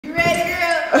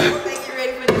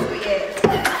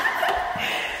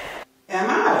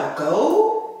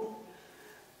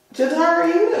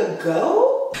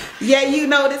Yeah, you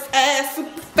know this ass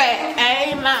super fat. I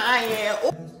ain't lying.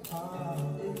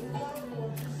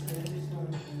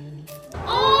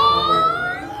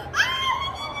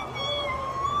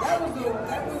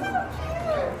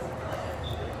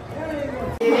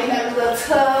 They got a little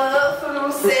tub for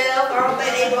themselves. I don't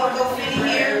think they both go fit in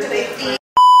here till they feet.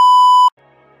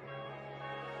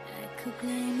 I could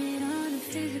blame it on the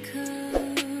physical.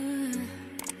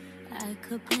 I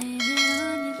could blame it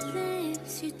on your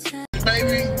lips. You touch.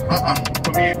 Baby,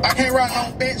 I can't ride no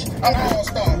bitch. I'm all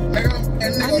star, nigga.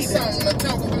 And nigga, something to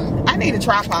talk about. I need a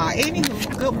tripod.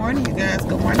 Anywho, good morning, you guys.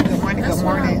 Good morning, good morning, good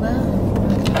morning.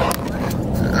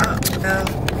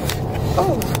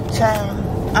 Oh, child.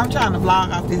 I'm trying to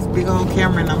vlog off this big old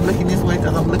camera and I'm looking this way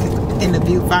because I'm looking in the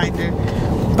viewfinder.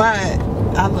 But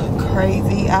I look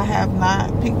crazy. I have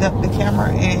not picked up the camera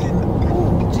and,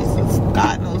 oh, Jesus,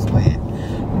 God knows when.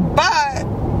 But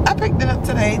I picked it up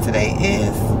today. Today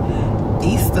is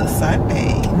Easter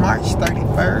Sunday, March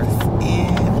 31st.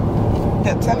 And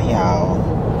I'm telling y'all,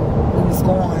 we was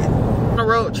going on a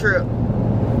road trip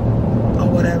or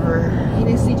whatever. It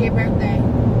is CJ's birthday.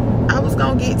 I was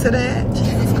gonna get to that.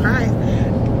 Jesus Christ.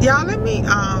 Y'all, let me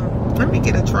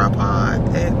get a tripod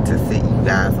to sit you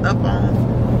guys up on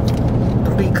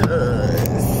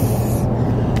because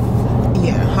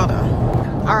yeah, hold on.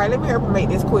 All right, let me help make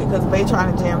this quick because Bae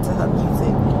trying to jam to her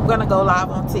music. We're gonna go live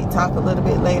on TikTok a little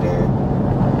bit later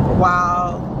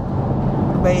while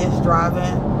Bae is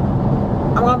driving.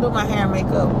 I'm gonna do my hair and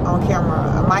makeup on camera.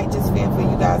 I might just film for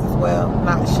you guys as well.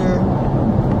 Not sure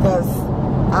because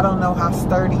I don't know how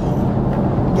sturdy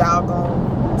y'all gonna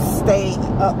stay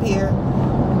up here,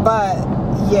 but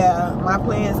yeah, my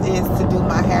plans is to do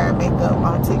my hair and makeup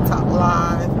on TikTok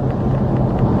live,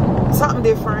 something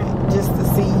different just to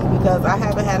see because I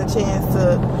haven't had a chance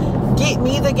to get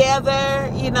me together,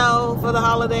 you know, for the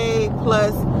holiday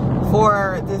plus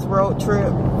for this road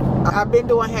trip. I've been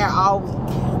doing hair all week,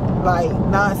 like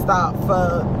non-stop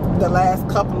for the last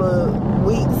couple of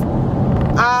weeks.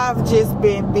 I've just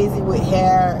been busy with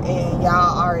hair, and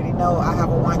y'all already know I have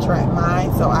a one-track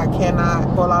mind, so I cannot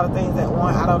do a lot of things at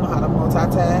once. I don't know how to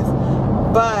multitask.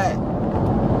 But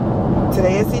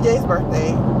today is CJ's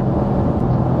birthday.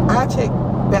 I'll check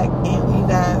back in with you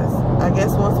guys, I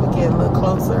guess, once we get a little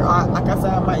closer. Or, like I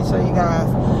said, I might show you guys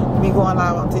me going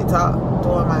live on TikTok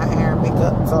doing my hair and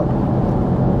makeup. So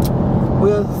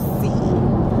we'll see.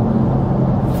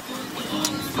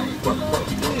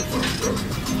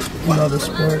 Another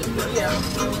sport.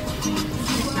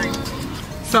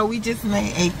 So we just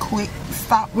made a quick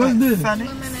stop. What's this?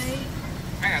 Lemonade.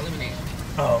 I got lemonade.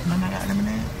 Oh. No, I got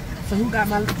lemonade. So who got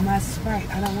my Sprite?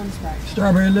 I don't want a Sprite.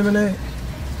 Strawberry lemonade.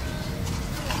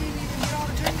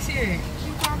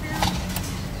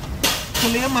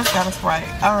 Khalil must got a Sprite.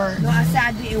 No, I said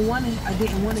I didn't want to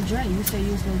drink. You said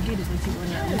you was gonna get it, but you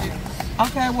wouldn't have it.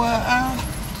 Okay, well,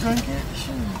 drink it.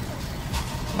 Sure.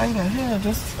 Later, here,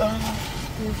 just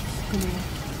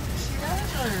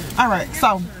all right,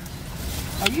 so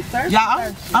are you thirsty?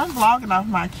 y'all, I'm vlogging off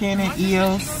my Canon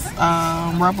EOS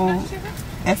Rebel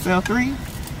SL3,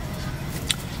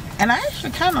 and I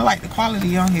actually kind of like the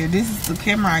quality on here. This is the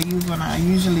camera I use when I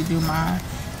usually do my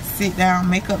sit down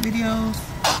makeup videos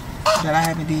that I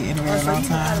haven't did in a very long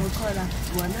time.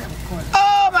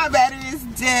 Oh, my battery is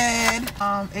dead.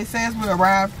 It says we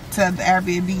arrived to the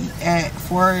Airbnb at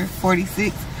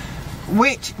 4:46.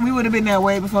 Which we would have been there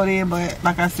way before then, but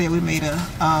like I said, we made a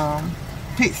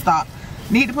pit stop.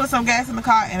 Need to put some gas in the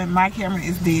car, and my camera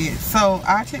is dead. So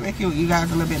I'll check back in with you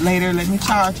guys a little bit later. Let me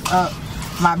charge up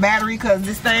my battery because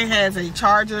this thing has a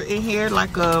charger in here,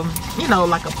 like a, you know,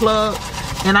 like a plug.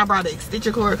 And I brought an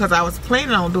extension cord because I was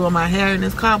planning on doing my hair in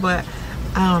this car, but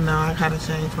I don't know. I kind of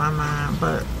changed my mind,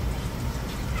 but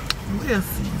we'll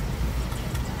see.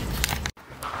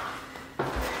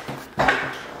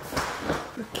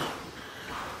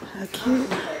 How cute.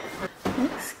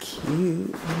 That's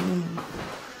cute.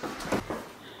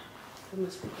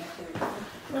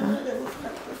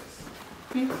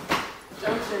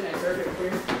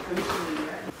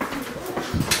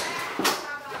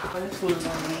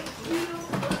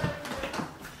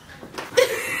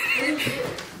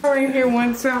 Are you here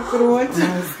one time for the one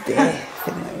time?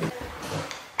 Definitely.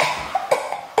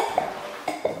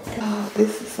 Oh,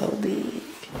 this is so big.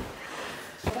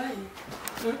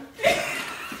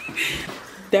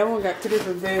 That one got 2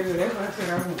 different beds, and that's why I said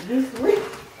I want this week.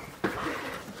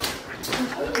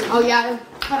 Oh, y'all,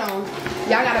 hold on.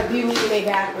 Y'all got a view in their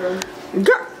bathroom.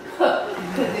 Girl.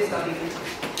 This gonna be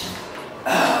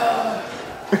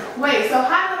wait, so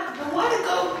how does the water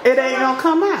go? It ain't gonna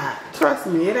come out. Trust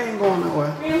me, it ain't going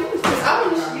nowhere. Man, you go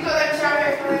let the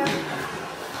shower for real?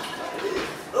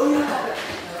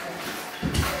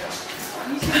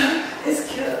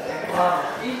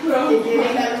 And then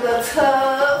they got a little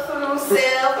tub for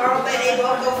themselves. I don't think they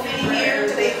both go fit in here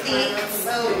because they thick.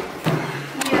 So,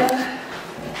 yeah.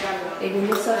 They do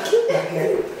look so cute back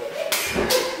here.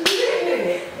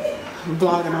 I'm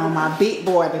vlogging on my big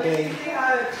boy today.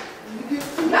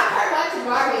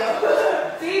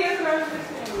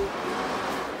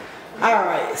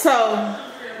 Alright, so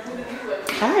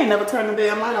I ain't never turned the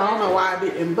damn light on. I don't know why I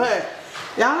didn't, but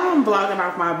y'all, I'm vlogging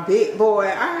off my big boy.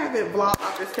 I haven't vlogged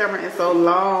off this camera in so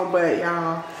long, but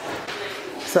y'all,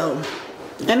 so,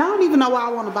 and I don't even know why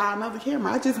I want to buy another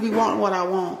camera. I just be wanting what I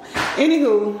want.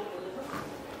 Anywho,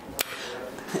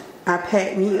 I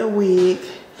packed me a wig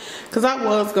because I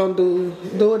was gonna do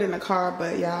it in the car,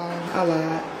 but y'all, I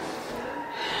lied.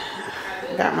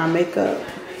 Got my makeup.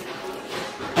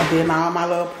 I did all my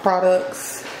little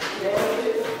products.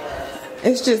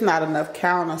 It's just not enough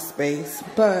counter space,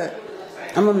 but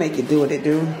I'm gonna make it do what it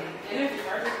do.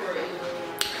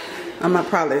 I'm gonna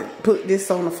probably put this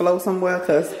on the floor somewhere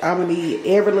because I'm gonna need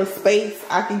every little space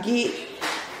I can get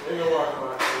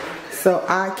so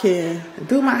I can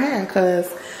do my hair,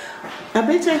 because a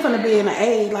bitch ain't gonna be in an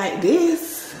A like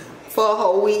this for a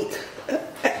whole week.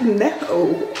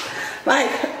 No.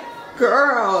 Like,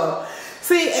 girl.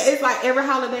 See, it's like every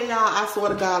holiday, y'all, I swear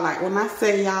to God, like when I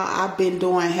say y'all, I've been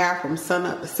doing hair from sun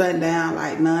up to sundown,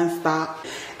 like non-stop.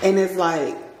 And it's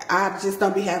like, I just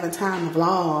don't be having time to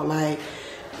vlog. Like,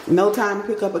 no time to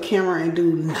pick up a camera and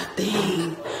do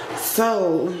nothing.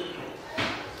 So,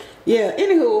 yeah,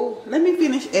 anywho, let me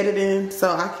finish editing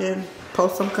so I can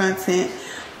post some content.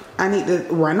 I need to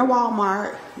run to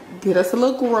Walmart, get us a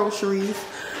little groceries.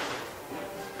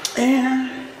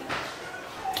 And,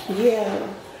 yeah.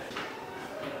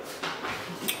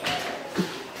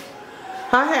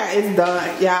 Her hair is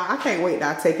done. Y'all, I can't wait till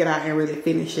I take it out and really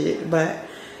finish it. But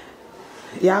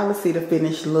y'all will see the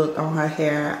finished look on her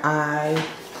hair.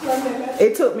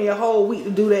 It took me a whole week to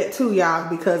do that too, y'all,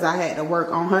 because I had to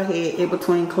work on her head in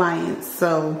between clients.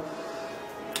 So,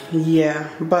 yeah.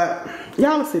 But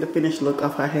y'all will see the finished look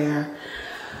of her hair.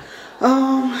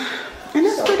 And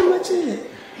that's pretty much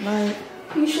it. Like,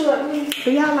 you should let me. If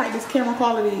y'all like this camera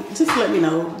quality, just let me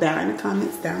know down in the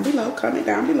comments down below. Comment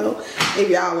down below if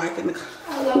y'all liking the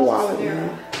quality.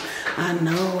 I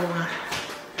know.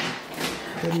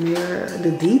 The mirror,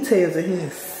 the details in here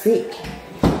is sick.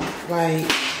 Like,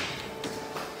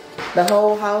 the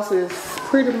whole house is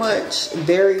pretty much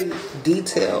very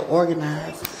detailed,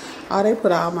 organized. Oh, they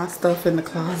put all my stuff in the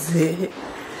closet.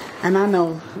 And I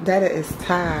know Dada is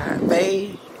tired.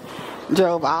 They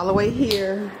drove all the way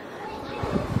here.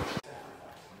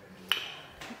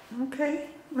 Okay,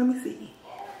 let me see.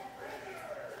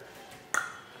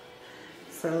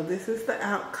 So this is the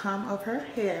outcome of her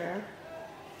hair.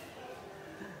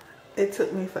 It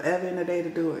took me forever and a day to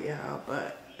do it, y'all,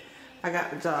 but I got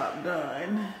the job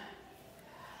done.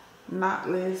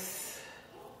 Knotless,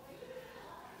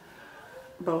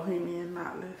 bohemian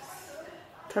knotless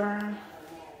turn.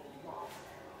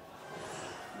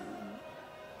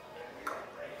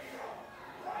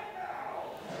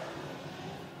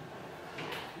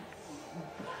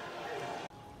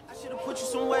 Put you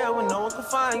somewhere where no one can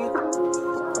find you.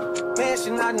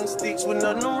 Mansion out in sticks with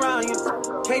nothing around you.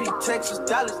 Katy, Texas,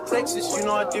 Dallas, Texas, you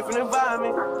know a different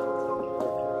environment.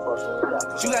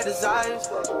 You got desires,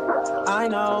 I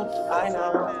know.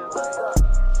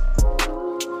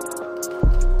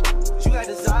 You got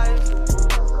desires,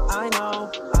 I know.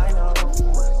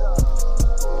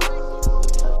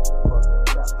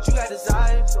 You got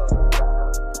desires.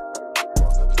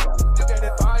 You got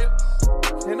that fire,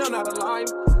 and I'm not a liar.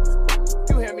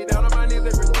 Had me down on my knees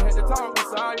every day, had to talk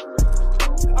beside.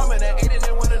 I'm in that 8 and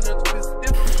then one of the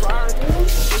different fires.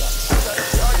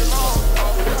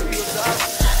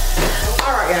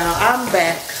 Alright, y'all, I'm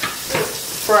back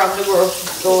from the grocery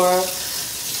store.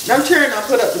 I'm trying to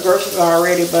put up the groceries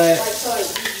already, but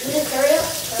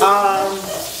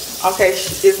okay,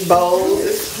 it's bowls,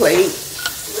 it's plates.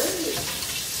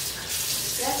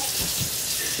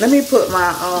 Let me put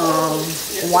my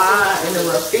wine in the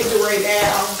refrigerator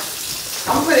now.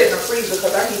 I'm gonna put it in the freezer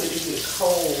because I need it to get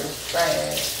cold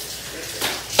fast.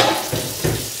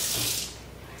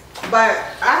 But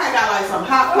I got like some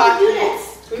hot pockets,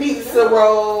 pizza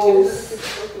rolls,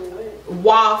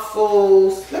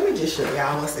 waffles. Let me just show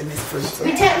y'all what's in this freezer.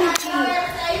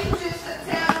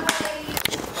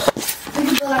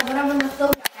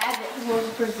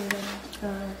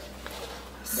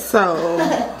 So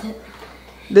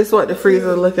this is what the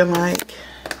freezer looking like.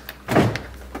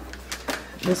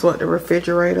 This is what the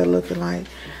refrigerator looking like.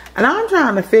 And I'm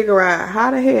trying to figure out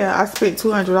how the hell I spent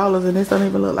 $200 and this don't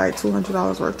even look like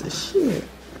 $200 worth of shit.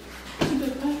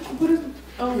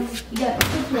 You got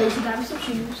some clothes, you got some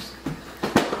shoes.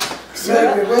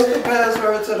 Baby, what's the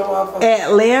password to the Wi-Fi?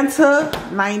 Atlanta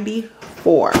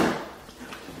 94.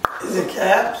 Is it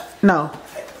capped? No.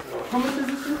 How much is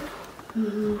this?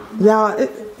 Y'all,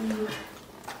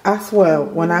 I swear,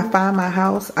 when I find my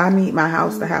house, I need my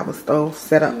house to have a stove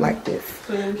set up like this.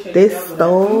 This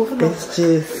stove is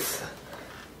just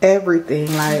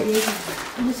everything. Like,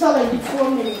 It's only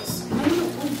 4 minutes.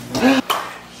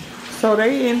 so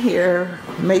they in here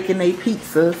making their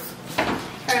pizzas.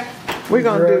 We're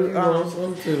gonna do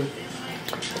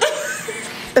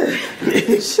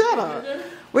shut up.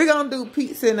 We're gonna do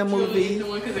pizza in the movie.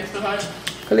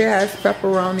 Clear has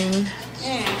pepperoni.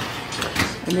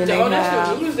 And then they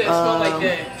have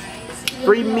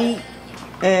free meat,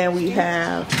 and we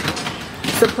have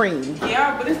supreme.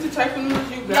 Yeah, but it's the type of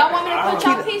noodles you got. Y'all want me to put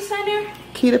y'all pizza in there?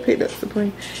 Keita picked up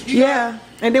supreme. Yeah,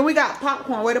 and then we got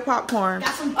popcorn. Where the popcorn?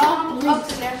 Got some up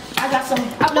in there. I got some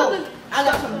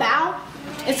bao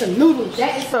and some noodles.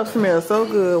 That is Stuff smells so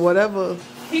good. Whatever.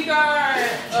 He got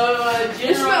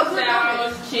General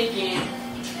Tso's chicken.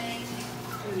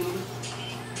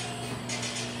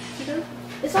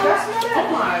 it's all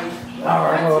smelled.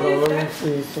 Alright, hold on, let me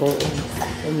see. So,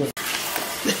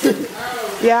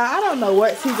 Yeah, I don't know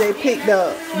what TJ picked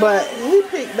up, but he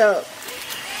picked up.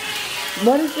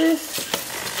 What is this?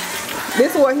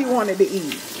 This is what he wanted to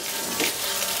eat.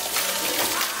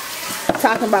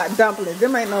 Talking about dumplings.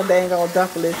 Them ain't no dang old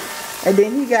dumplings. And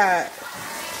then he got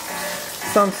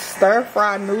some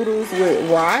stir-fry noodles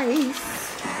with rice.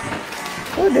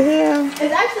 What the hell? It's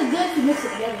actually good to mix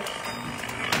it together.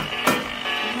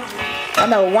 I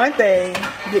know one thing.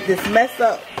 Get this mess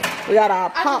up. We got our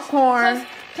popcorn.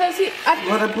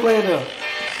 what a plate of?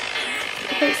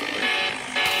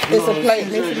 It's a plate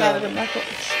missing out of the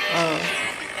microwave.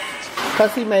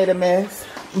 Cause he made a mess.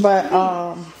 But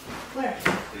Where?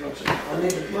 I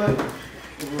need a plate.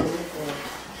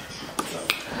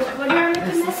 What are you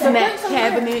making this? snack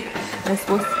cabinet. That's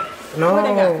what they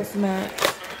got for snacks.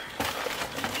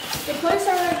 The plates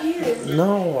are right here.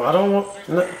 No, I don't want.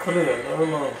 No, put it in.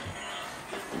 No.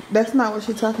 That's not what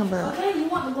she's talking about. Okay, you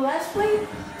want the glass plate?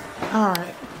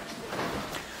 Alright.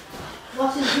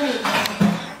 What's his drink?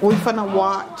 We finna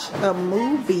watch a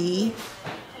movie.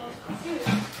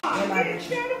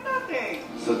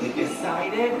 So they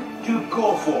decided to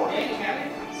go for it.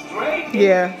 Straight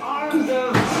Yeah. arms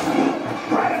of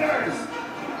predators.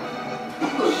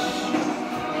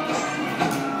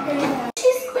 She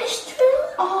squished through?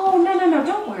 Oh, no,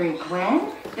 don't worry,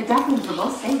 Gwen. The ducklings were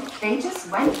both safe. They just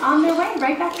went on their way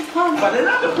right back to the pond. But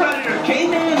another predator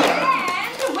came in.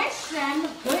 And wish them a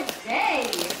good day.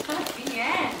 The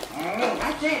end.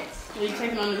 That's it. Are you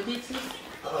taking on the pizza?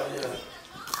 Oh, yeah.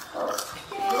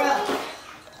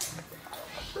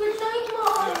 Good night,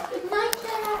 Mom. Good night,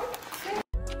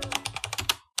 Dad.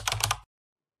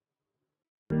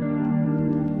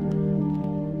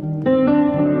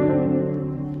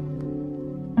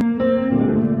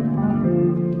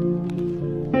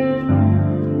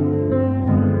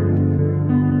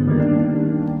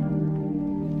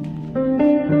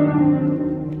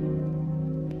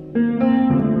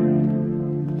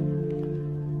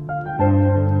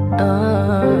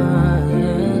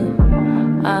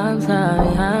 I'm sorry,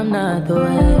 I'm not the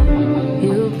way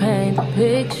you paint the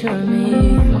picture of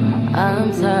me.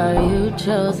 I'm sorry you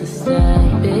chose to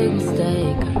stay. Big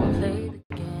mistake.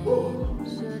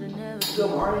 Good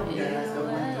morning, you guys.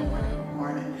 Good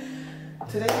morning.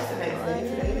 Today is the next day.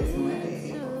 Today is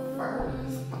Monday, April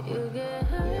 1st.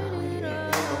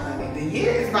 The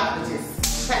year is about to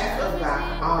just pass us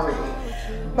by already.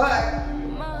 But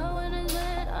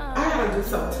I gotta do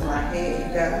something to my head,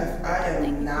 you guys. I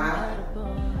am not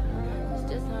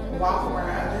walking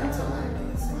around Atlanta like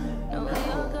this. No.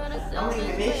 I'm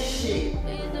leaving this shit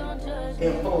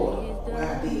in Florida, where I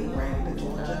did bring to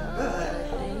Georgia. But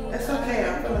it's okay.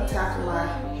 I'm gonna tackle my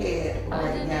head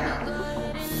right now.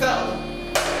 So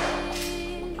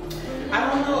I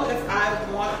don't know if I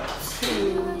want to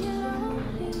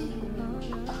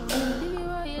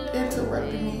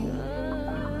interrupt me.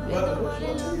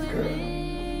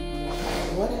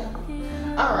 Whatever.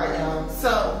 All right, y'all.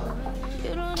 So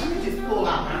let me just pull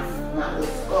out my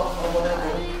little stuff or whatever.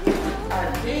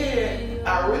 I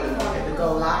really wanted to go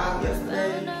live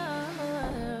yesterday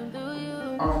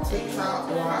on TikTok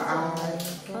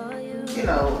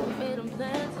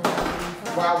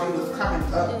while we was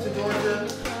coming up to Georgia,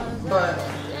 but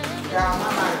y'all, my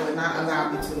body would not allow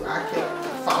me to. I kept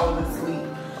falling asleep.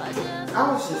 I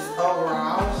was just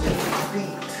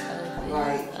beat.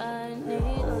 Like,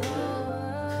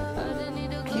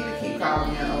 keep calling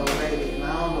me an old lady, and I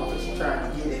don't know what she's trying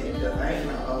to get at because I ain't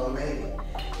no old lady.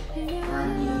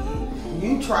 Right?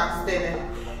 you try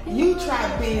standing, you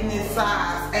try being this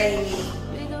size, Amy.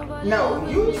 No,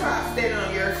 you try standing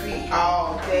on your feet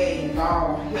all day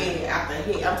long, head after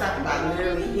head. I'm talking about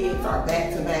literally heads are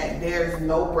back to back. There's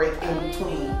no break in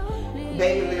between.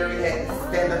 Baby literally had to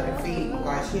stand up and feed.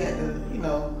 Like she had to, you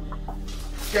know,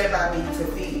 stand by me to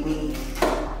feed me.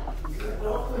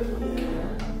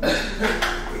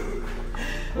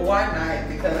 One night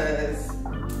because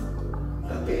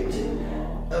a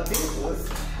bitch was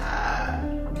tired.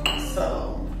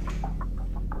 So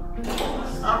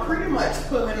I'm pretty much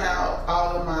pulling out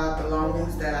all of my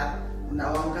belongings that I know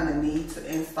I'm gonna need to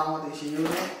install this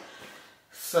unit.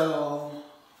 So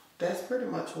that's pretty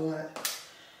much what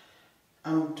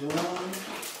I'm doing.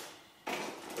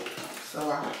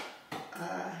 So I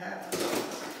have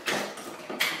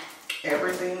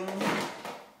everything.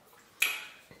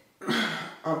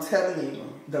 I'm telling you,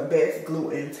 the best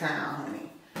glue in town,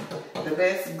 honey. The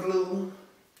best glue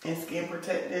and skin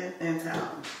protectant in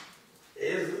town.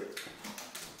 Is it?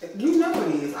 You know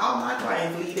it is. All my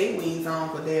clients leave their wigs on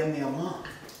for damn near a month.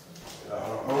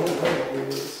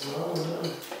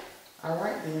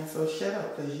 Alright then, so shut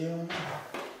up, cause you don't know.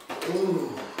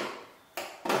 Ooh.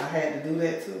 I had to do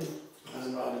that too. That's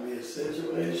about to be a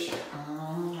situation.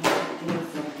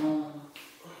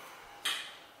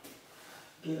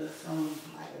 Get us some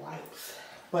like wipes.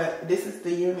 But this is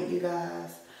the unit, you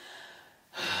guys.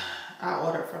 I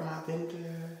ordered from my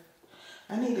vendor.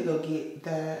 I need to go get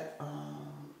that.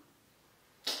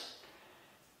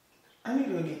 I need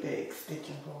to go get that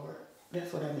extension cord.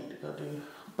 That's what I need to go do.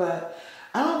 But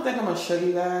I don't think I'm gonna show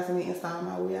you guys me installing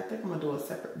my wig. I think I'm gonna do a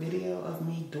separate video of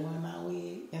me doing my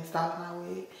wig, installing my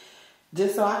wig,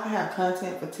 just so I can have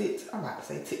content for TikTok. I'm about to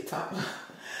say TikTok.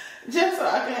 Just so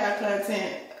I can have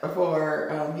content for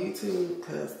YouTube,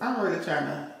 because I'm really trying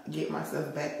to get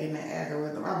myself back in the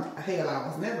algorithm. Hell, I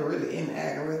was never really in the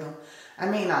algorithm. I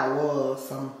mean, I was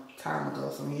some time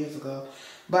ago, some years ago.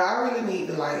 But I really need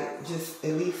to like just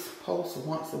at least post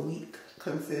once a week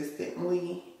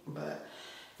consistently. But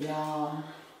y'all,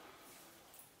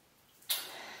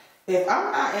 if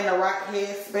I'm not in the right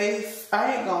headspace,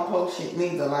 I ain't gonna post shit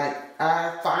neither. Like,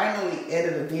 I finally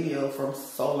edited a video from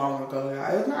so long ago,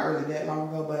 y'all. It's not really that long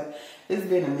ago, but it's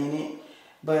been a minute.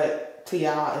 But to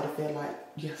y'all, it'll feel like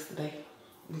yesterday.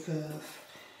 Because,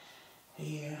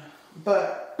 yeah.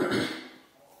 But,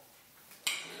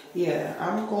 yeah,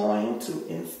 I'm going to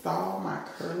install my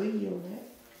curly unit.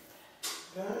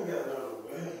 I ain't got no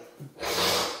way.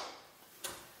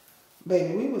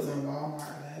 Baby, we was in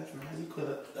Walmart last night. You could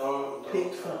have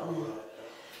picked something.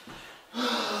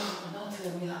 Don't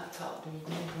tell me how to talk to you,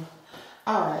 nigga.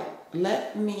 Alright,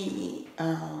 let me,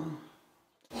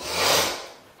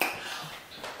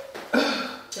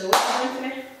 So what's the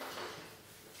today?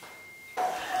 I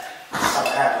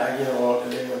act like you don't want the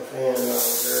damn fan on,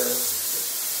 girl.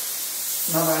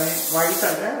 Nobody, why you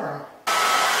turn that around?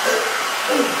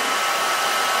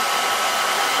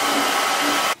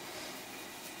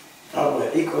 Oh, but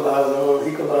Equalizer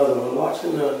was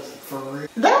watching us. For real.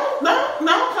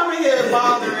 Don't come in here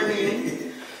bothering me.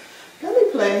 Let me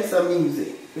play some music.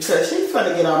 Because she's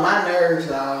gonna get on my nerves,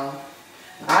 y'all.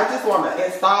 I just want to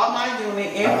install my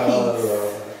unit in peace.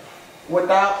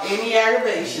 Without any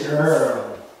aggravation.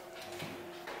 Girl.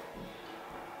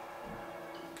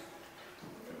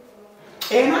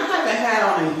 And I haven't had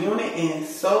on a unit in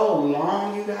so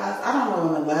long, you guys. I don't know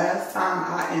when the last time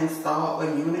I installed a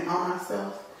unit on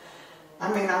myself.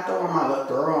 I mean, I throw on my little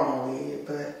throw-on wig,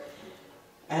 but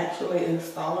actually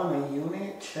installing a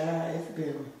unit, child, it's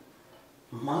been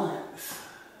months.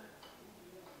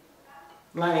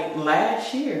 Like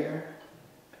last year,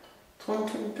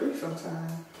 2023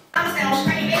 sometime. I'm still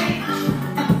straight,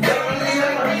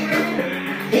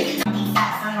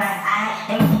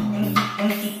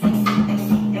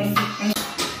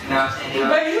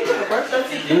 Baby, you could have brushed your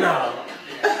teeth. No.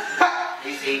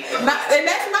 And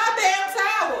that's my damn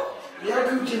towel. Your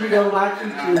coochie, we don't like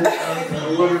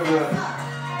coochie. Whatever.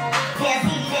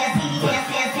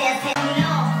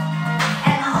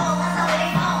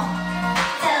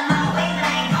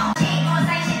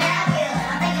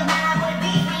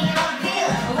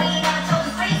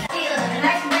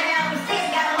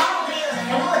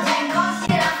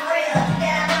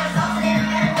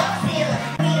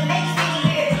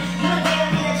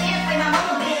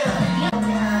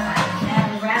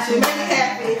 She make me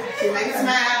happy. She make me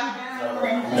smile.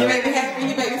 You make me happy.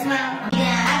 You make me smile.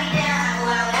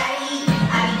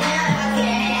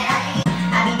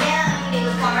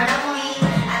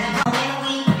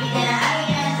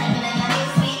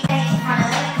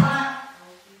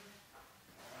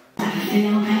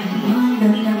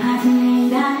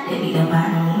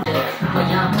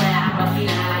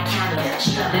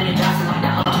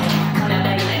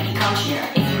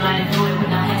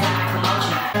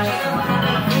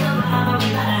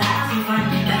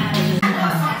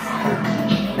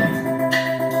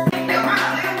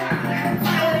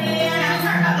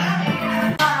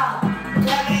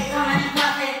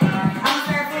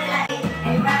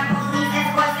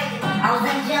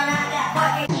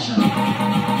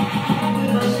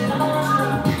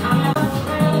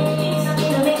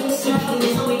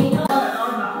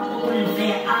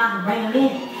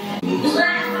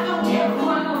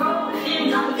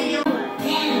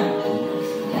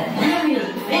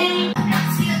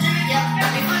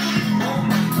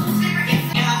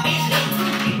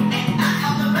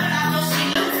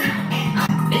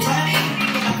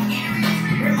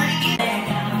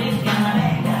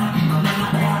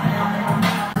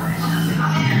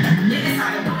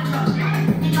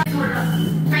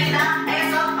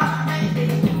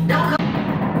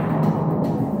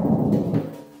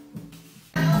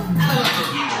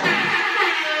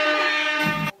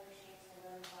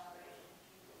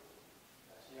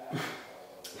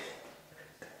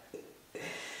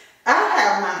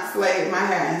 Slayed my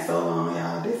hair in so long,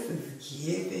 y'all. This is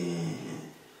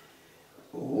giving.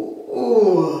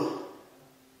 Ooh.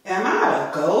 Am I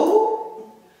a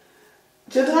goat?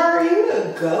 Jadara, you a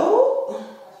goat?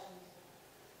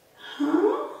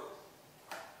 Huh?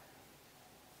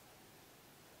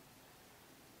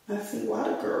 I see why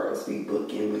the girls be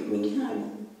booking with me, honey.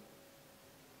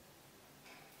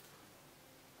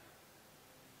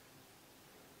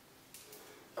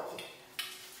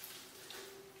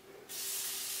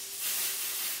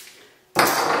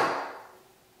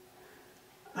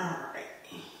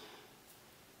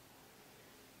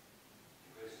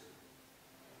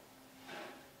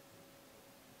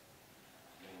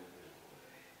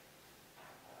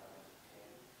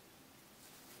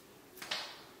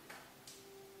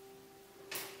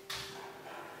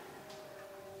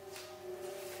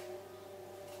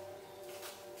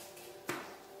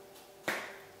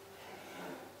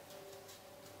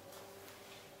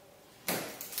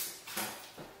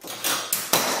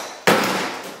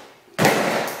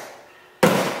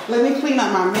 Let me clean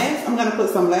up my mess. I'm gonna put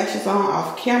some lashes on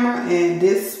off camera, and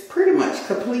this pretty much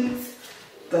completes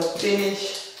the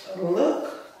finished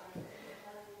look.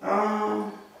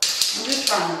 I'm just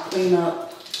trying to clean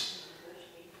up,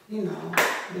 you know,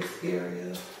 this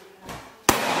area.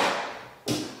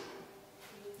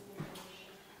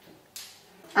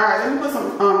 All right, let me put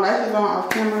some lashes on off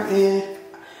camera, and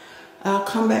I'll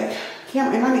come back.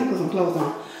 And I need to put some clothes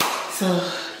on. So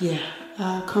yeah,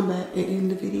 I'll come back and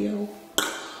end the video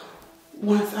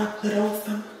once I put on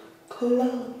some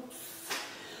clothes.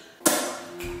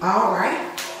 All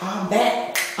right, I'm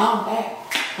back. All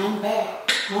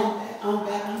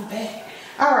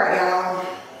right, y'all.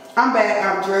 I'm back.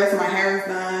 I'm dressed. My hair is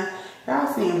done.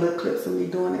 Y'all seeing little clips of me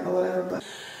doing it or whatever, but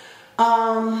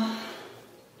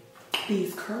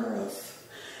these curls,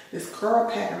 this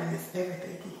curl pattern is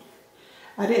everything.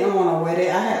 I didn't want to wet it.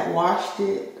 I had washed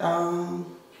it.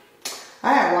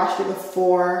 I had washed it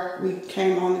before we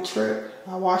came on the trip.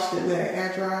 I washed it, let it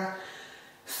air dry.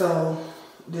 So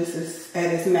this is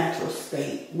at its natural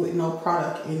state with no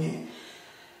product in it.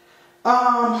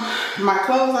 My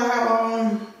clothes I have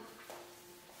on,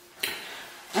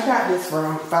 I got this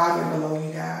from $5 and Below,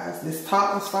 you guys. This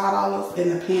top was $5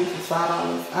 and the pants was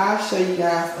 $5. I'll show you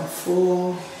guys a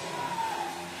full,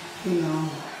 you know,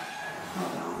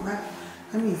 hold on.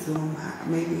 Let me zoom out.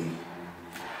 Maybe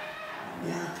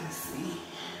y'all can see.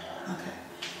 Okay.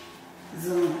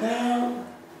 Zoom down.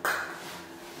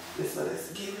 This is what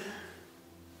it's giving.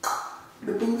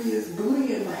 The booty is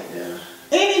bootying right there.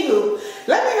 Anywho,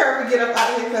 let me hurry get up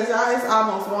out of here because y'all, it's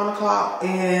almost 1 o'clock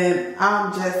and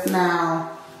I'm just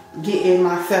now getting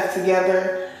myself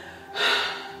together.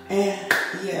 And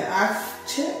yeah, I'll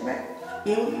check back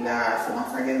in with you guys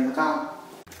once I get in the car.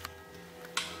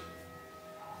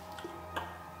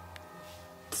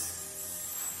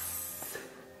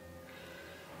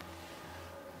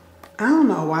 I don't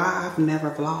know why I've never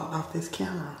vlogged off this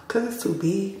camera. Because it's too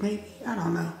big, maybe. I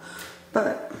don't know.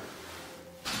 But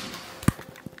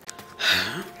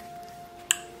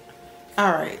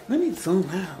alright, let me zoom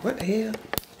out. What the hell?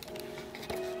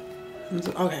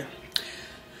 Okay.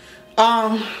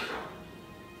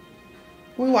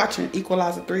 We're watching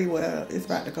Equalizer 3. Well, it's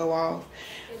about to go off.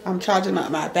 I'm charging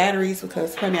up my batteries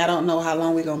because, honey, I don't know how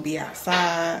long we're gonna be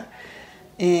outside.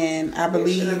 And I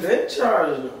believe you should have been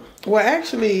charging them. Well,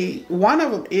 actually, one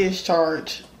of them is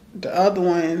charged. The other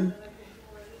one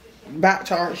about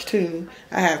charged too.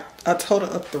 I have a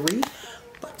total of 3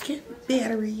 fucking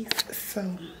batteries.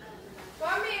 So,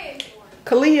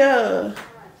 Kalia.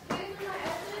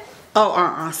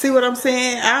 Oh, see what I'm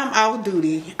saying? I'm off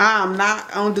duty. I'm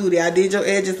not on duty. I did your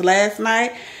edges last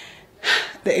night.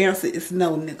 The answer is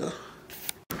no, nigga.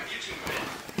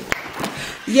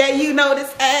 Yeah, you know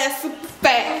this ass super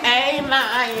fat. I ain't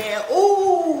lying.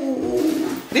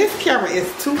 Ooh. This camera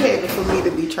is too heavy for me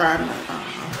to be trying to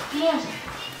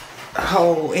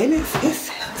hold. And it's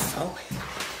so heavy.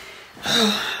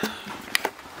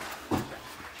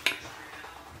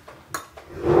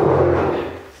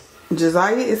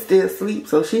 Josiah is still asleep,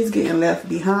 so she's getting left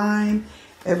behind.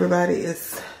 Everybody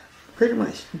is pretty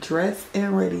much dressed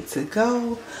and ready to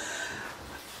go.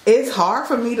 It's hard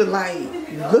for me to like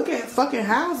look at fucking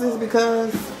houses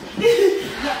because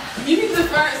You need to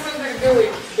find something to do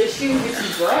with the shoes that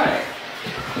you brought.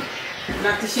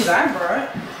 Not the shoes I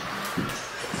brought.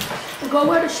 Go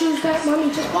wear the shoes that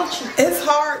mommy just bought you. it's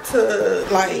hard to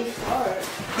like,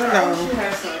 you know. You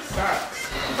have some socks.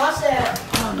 What's that?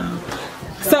 I don't know.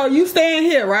 So you staying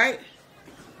here, right?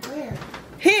 Where?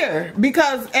 Here,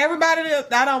 because everybody that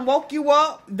done woke you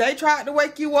up, they tried to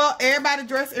wake you up, everybody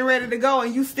dressed and ready to go,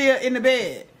 and you still in the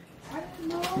bed. I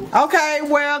don't know. Okay,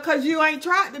 well, because you ain't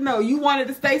tried to know. You wanted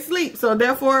to stay asleep, so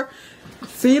therefore,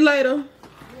 see you later.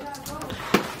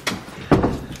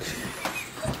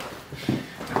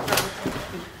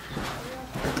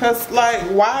 Because, like,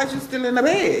 why is you still in the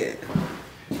bed?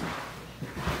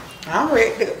 I'm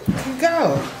ready to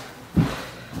go.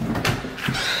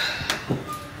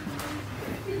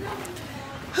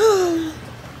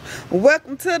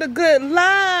 Welcome to the good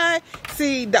life.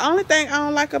 See, the only thing I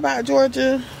don't like about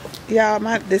Georgia, y'all,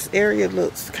 this area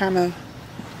looks kind of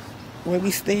where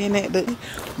we staying at,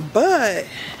 but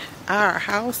our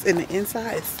house in the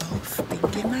inside is so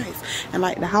stinking nice. And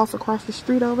like the house across the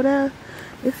street over there,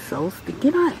 it's so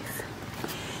stinking nice.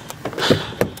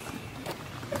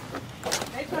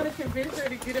 They trying to convince her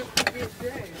to get up to get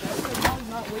dressed. That's mom's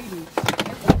not waiting.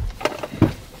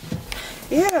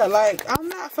 Yeah, like I'm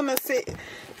not finna sit.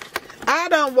 I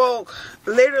done woke,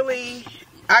 literally,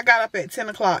 I got up at 10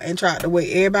 o'clock and tried to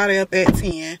wake everybody up at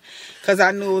 10 because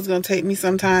I knew it was going to take me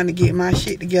some time to get my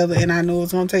shit together, and I knew it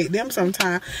was going to take them some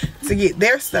time to get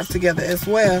their stuff together as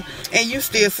well, and you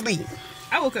still sleep.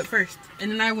 I woke up first,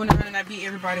 and then I went around and I beat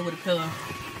everybody with a pillow.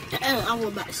 And I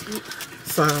went back to sleep.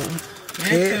 So,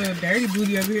 That's a dirty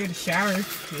booty over here in the shower.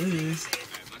 It is.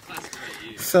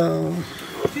 So,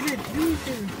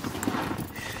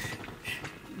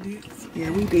 yeah,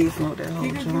 we did smoke that whole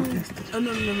joint. Oh,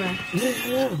 no.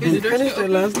 Yeah, we finished it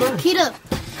last night. Kita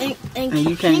and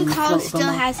you King can't Kong smoke still no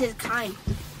more? has his kind.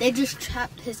 They just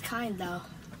trapped his kind though.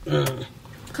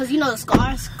 Cause you know the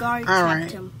Scar trapped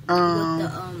right. him with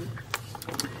the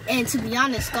And to be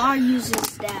honest, Scar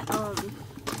uses that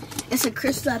it's a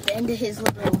crystal at the end of his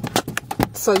little.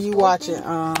 So you watching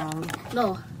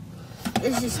No,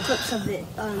 it's just clips of it.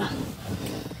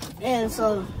 And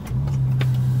so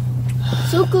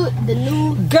Suku, the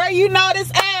new girl, you know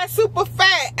this ass super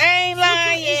fat. I ain't Suku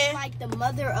lying. is like the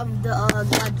mother of the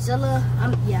Godzilla.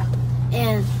 Yeah,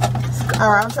 and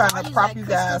All right, I'm trying Scar to use prop that you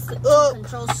crystal guys to up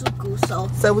control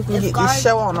Suku, so we can if get Scar this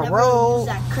show on the never road. used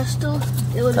that crystal,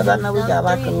 it would Because I know we got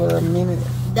like a little minute.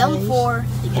 them four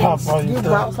How against. far You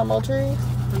brought some more trees?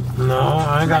 No,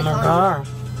 I ain't got no car.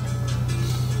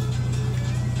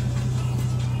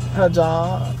 Her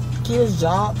job. Kids'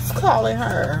 job's calling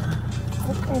her.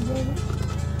 Okay, baby.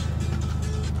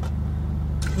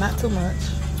 Not too much.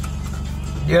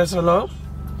 Yes, hello?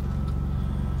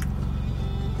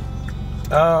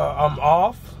 I'm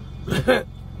off.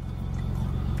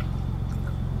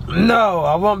 No,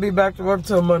 I won't be back to work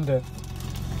till Monday.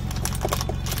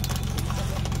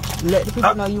 Let the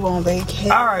people know you on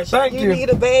vacation. All right, thank you. You need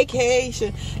a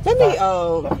vacation. Let me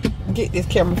get this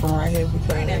camera from right here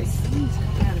because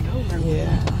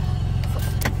yeah.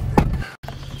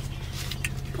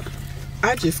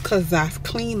 Cause I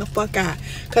clean the fuck out.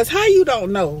 Cause how you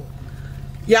don't know?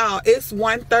 Y'all, it's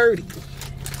 1:30.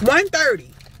 1:30.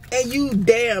 And you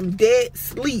damn dead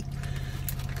sleep.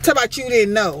 Talk about you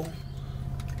didn't know.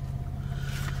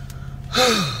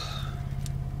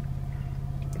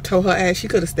 Told her ass she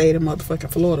could have stayed in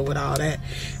motherfucking Florida with all that.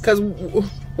 Cause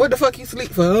what the fuck you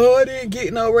sleep for? Oh, I didn't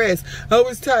get no rest. I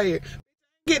was tired.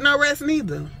 Get no rest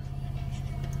neither.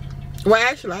 Well,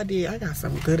 actually, I did. I got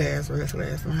some good ass rest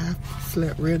last night. I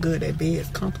slept real good. That bed's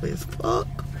comfy as fuck.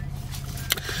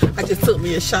 I just took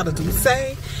me a shot of Douce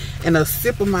and a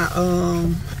sip of my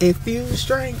infused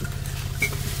drink.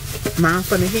 Mine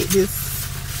finna hit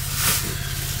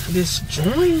this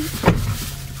joint.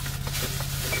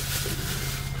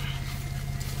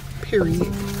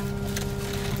 Period.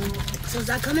 So is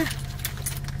that coming?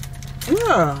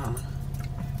 Yeah.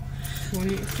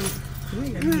 I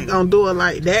ain't gonna do it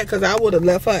like that because I would have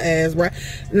left her ass right.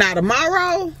 Now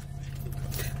tomorrow,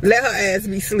 let her ass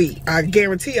be asleep. I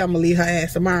guarantee I'm gonna leave her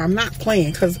ass tomorrow. I'm not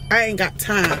playing because I ain't got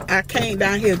time. I came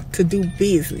down here to do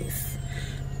business.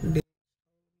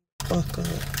 Fuck up.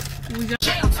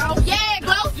 Oh yeah,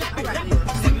 glow.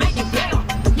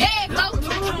 Yeah, glow.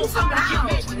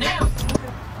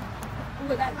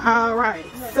 All right,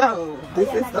 so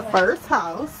this is the first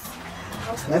house.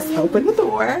 Let's open the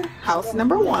door. House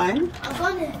number 1. I'm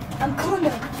gonna.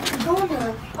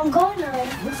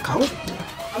 It's cold.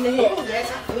 I'm gonna hit.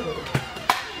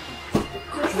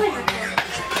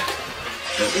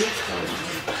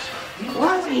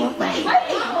 Why is it one thing?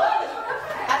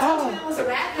 It's a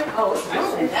bathroom. Oh, it's a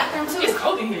bathroom too. It's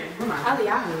cold in here.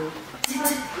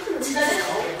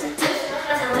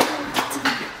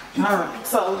 Alright,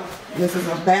 so this is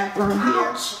a bathroom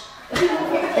here.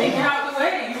 Take it out the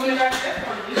way. You wouldn't have got that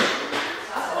from me.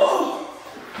 Oh,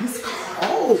 it's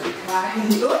cold.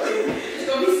 It's gonna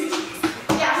be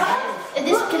 60. Yeah,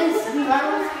 this can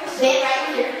stay right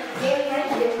here. Stay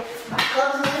right here. My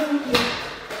clothes are in here.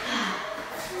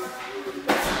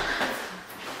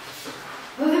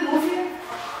 Move here.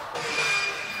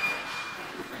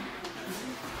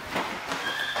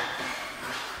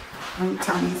 I'm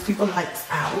telling these people lights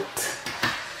out.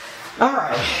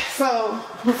 Alright, so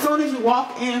as soon as you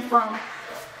walk in from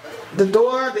the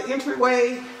door, the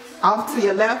entryway, off to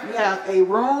your left, you have a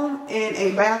room and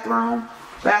a bathroom,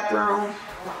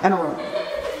 and a room.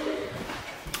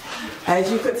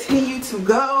 As you continue to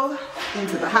go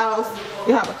into the house,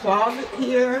 you have a closet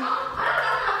here.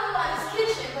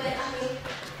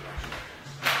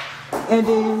 And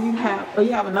then you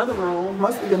have another room,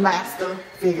 must be the master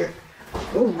figure.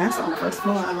 Oh, master on the first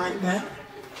floor, I like that.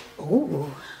 Oh,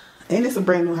 and it's a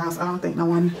brand new house. I don't think no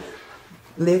one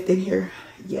lived in here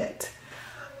yet.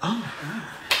 Oh my God.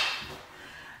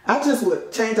 I just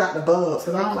would change out the bulbs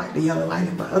because I don't like the yellow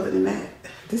lighting, but other than that,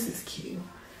 this is cute.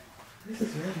 This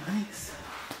is really nice.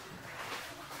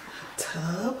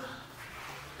 Tub.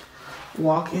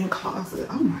 Walk-in closet.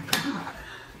 Oh my God.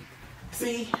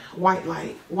 See, white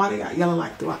light. Why they got yellow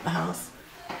light throughout the house?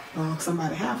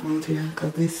 Somebody have moved here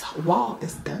because this wall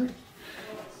is dirty.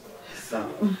 So,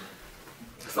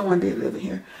 someone did live in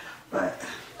here. But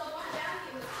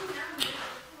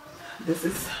this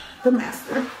is the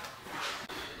master.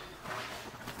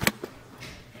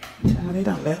 Child, they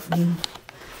done left me.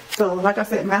 So, like I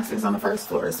said, master is on the first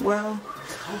floor as well.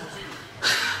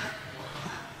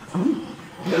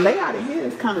 The layout in here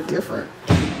is kind of different.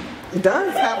 It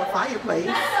does have a fireplace.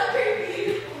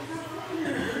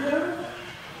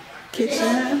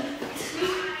 Kitchen.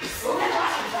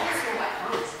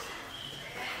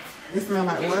 It smells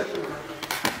like what?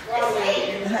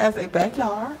 It has a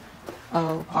backyard.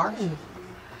 Oh, parking.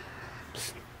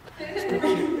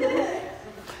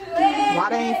 Why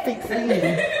they ain't fix it in?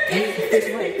 This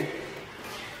way.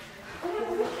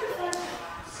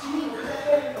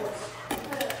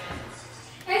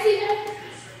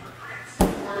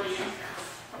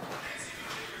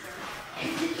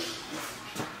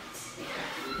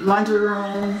 Laundry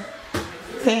room,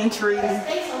 pantry,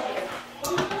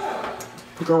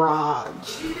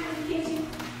 garage.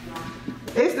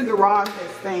 It's the garage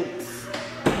that stinks.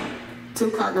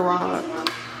 2-car garage.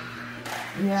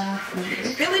 Yeah.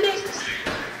 Really big?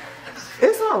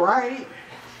 It's alright.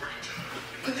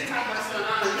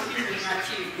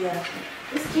 Yeah.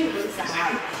 It's cute, but it's a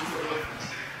high.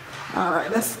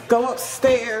 Alright, let's go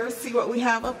upstairs, see what we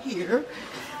have up here.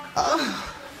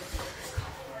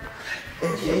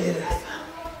 It is.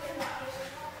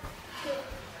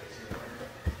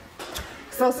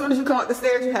 So as soon as you come up the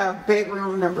stairs, you have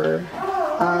bedroom number,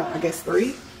 I guess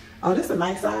 3. Oh, this is a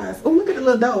nice size. Oh, look at the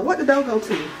little door. What the door go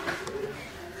to?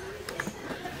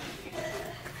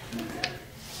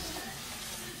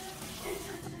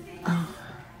 Oh,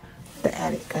 the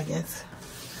attic, I guess.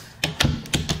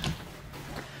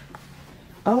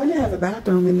 Oh, and it has a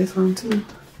bathroom in this room too.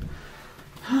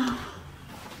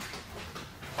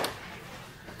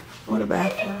 What a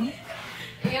bathroom.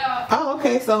 Yeah. Oh,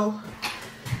 okay, so. Hold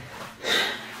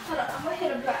on, I'm gonna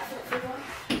hit a bathroom for one.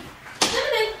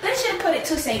 They should put it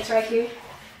 2 sinks right here.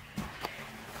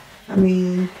 I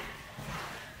mean,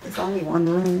 it's only one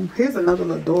room. Here's another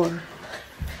little door.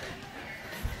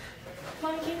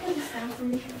 Mommy, can you put this down for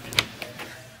me?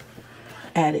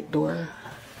 Attic door.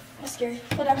 That's scary.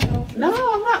 Put that down. No,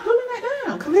 I'm not putting that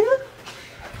down. Come here.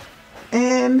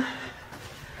 And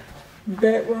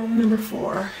bedroom number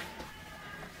 4.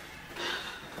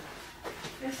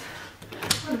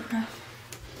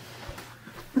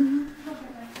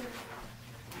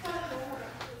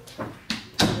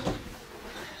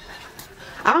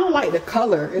 I don't like the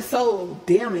color. It's so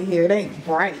dim in here. It ain't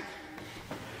bright.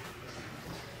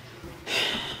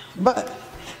 But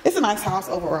it's a nice house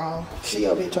overall. She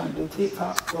over here trying to do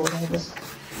TikTok or whatever.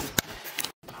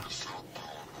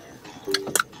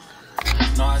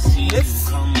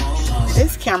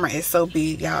 This camera is so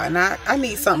big, y'all, and I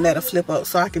need something that'll flip up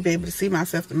so I can be able to see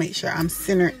myself to make sure I'm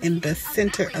centered in the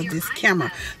center of this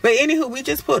camera. But anywho, we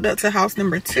just pulled up to house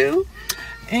number 2,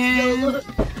 and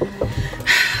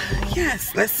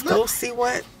yes, let's go see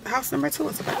what house number 2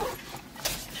 is about.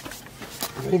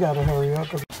 You gotta hurry up.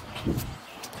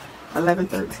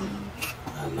 11:13.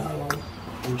 I know.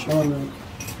 I'm trying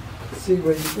to see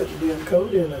where you put the damn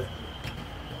code in at.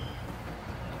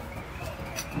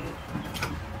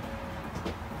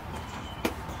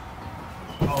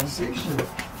 Oh, 6 shit.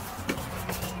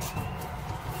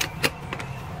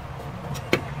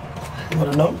 What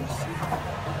a notice.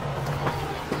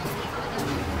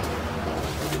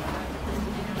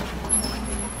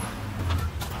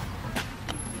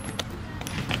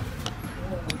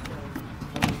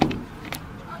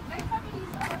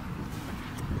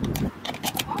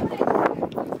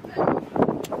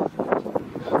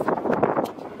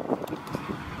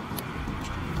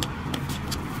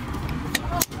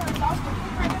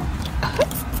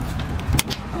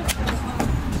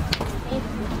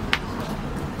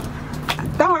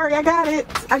 Don't worry, I got it.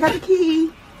 I got the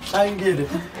key. I didn't get it.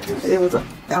 It was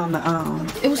on the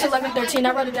It was 11:13.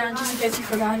 I wrote it down just in case you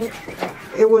forgot it.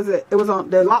 It was on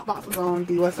the lockbox was on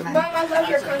the what's the name? Mom, I love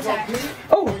your contact.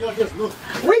 Oh, we just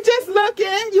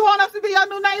looking. You want us to be your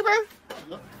new neighbor?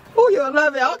 Oh, you'll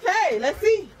love it. Okay, let's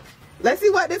see. Let's see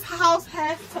what this house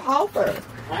has to offer.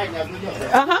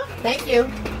 Thank you.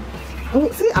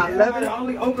 Oh, see, I love it. I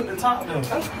only opened the top though.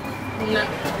 No.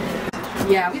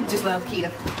 Yeah, we just love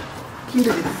Kita. Cute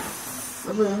is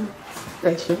a little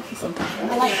special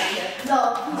sometimes. I like that.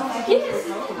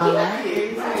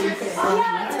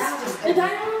 The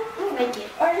dining room? We'll make it.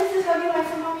 Or this is gonna be like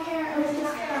from over here, or is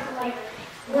this kind of like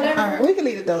whatever? All right, we can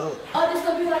leave the dog. Oh, this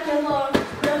gonna be like a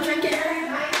little drinking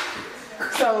area.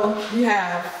 So you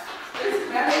have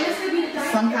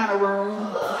some kind of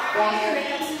room.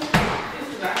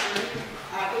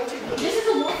 This is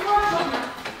a wolf room.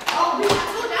 Oh, we got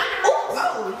two dining rooms.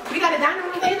 Oh, we got a dining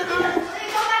room and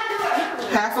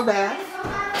Half a bath.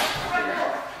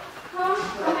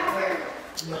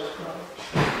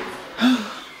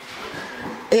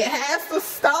 It has the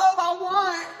stove I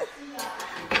want.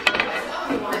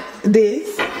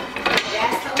 This.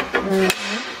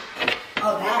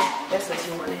 Oh, that's what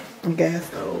you wanted. Gas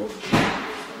stove.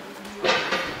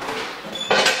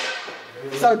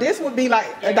 So this would be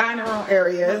like a dining room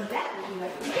area.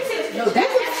 No,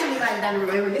 that's actually like a dining room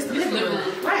area. This is the living room.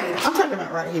 Right. I'm talking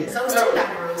about right here. So it's two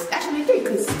dining rooms. Actually, three,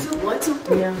 because 2, 1, 2,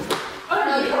 3. Yeah.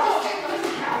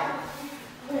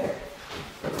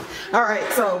 All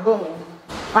right, so boom.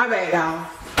 My bad, y'all.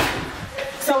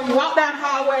 So when you walk down the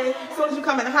hallway, as soon as you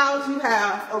come in the house, you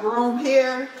have a room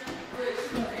here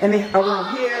and then a room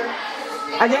here.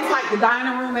 I guess like the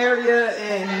dining room area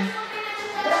and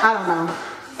I don't know.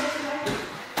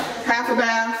 Half a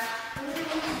bath.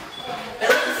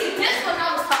 See, this one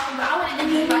I was talking about. I wanted to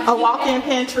do like A walk-in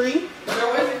pantry. There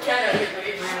was a cat out here, but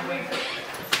it ran away.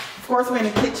 Of course, we're in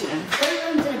the kitchen.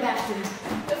 rooms in the bathroom.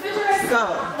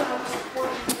 So,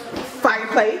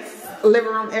 fireplace,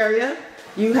 living room area.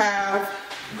 You have,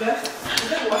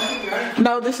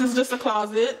 no, this is just a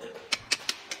closet.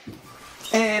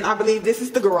 And I believe this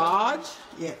is the garage.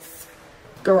 Yes,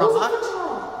 garage.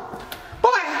 Boy,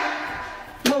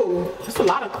 move. It's a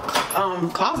lot of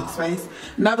closet space.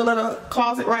 Another little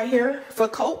closet right here for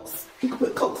coats. You can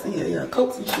put coats in here, yeah,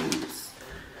 coats and shoes.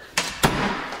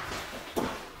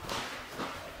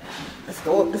 Let's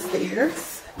go up the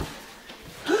stairs.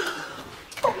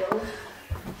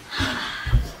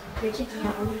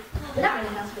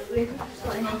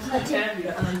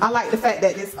 I like the fact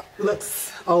that this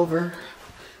looks over.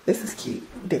 This is cute,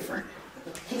 different.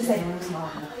 So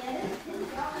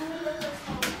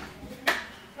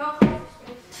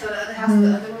the other house,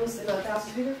 the other rooms, the other house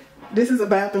is bigger? This is a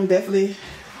bathroom, definitely.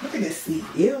 Look at this seat.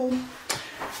 Ew.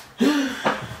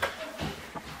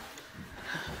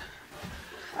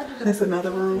 That's another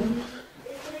room.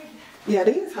 Yeah,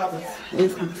 these houses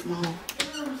is kind of small.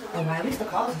 Oh, at least the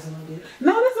closet is a little bit.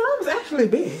 No, this room is actually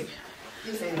big.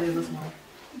 You say it is a small.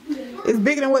 It's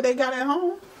bigger than what they got at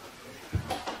home.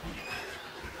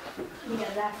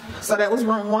 So that was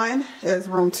room 1. There's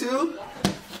room 2.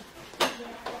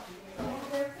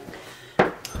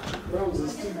 Rooms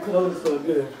is too close for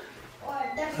good.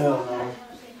 Hell no.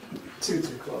 Too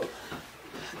close.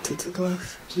 Too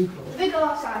close. Too close. We go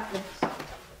outside first.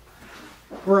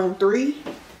 Room 3.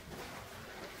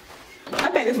 I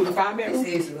think this was a 5-bedroom.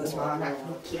 This is a little small. I'm not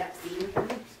going to keep seeing.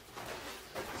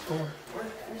 4.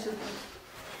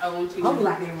 I want to. Oh,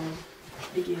 black room.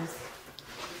 Big is.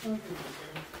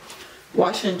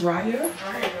 Wash and dryer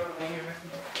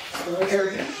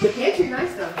area. The pantry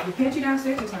nice though. The pantry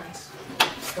downstairs is nice.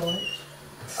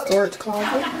 Storage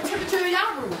closet. The temperature in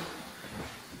your room.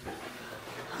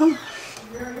 Huh.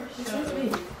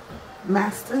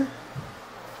 Master.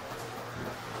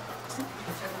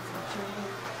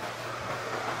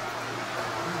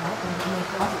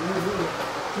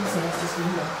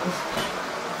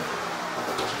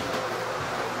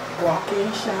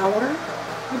 walk-in shower.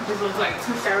 It just looks like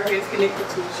 2 shower heads connected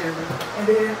to each other. And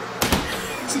then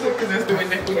Because that's the way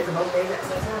that we have to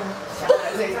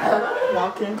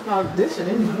walk-in closet. This shit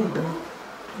ain't good though.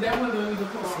 That one don't even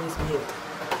come on.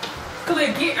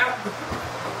 Khalid, get out.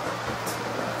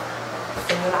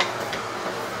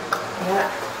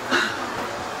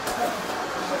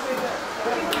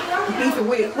 Beefing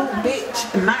with who,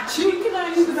 bitch? Not you. You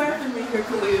cannot use the bathroom in here,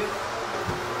 Khalid.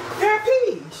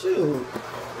 Therapy. Shoot.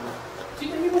 She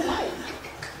didn't even like.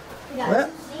 What?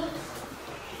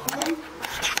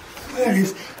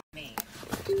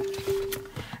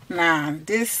 Now,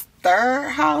 this third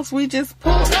house we just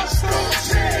pulled up.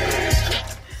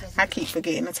 I keep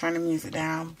forgetting to turn the music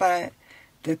down, but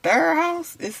the third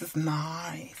house, this is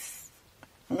nice.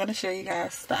 I'm gonna show you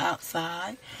guys the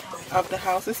outside of the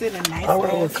house. It's in a nice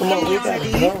Alright, come on, we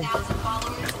gotta go.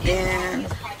 And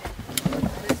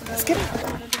let's get it.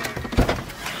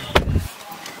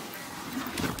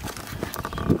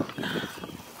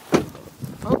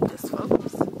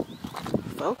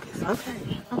 Focus, okay.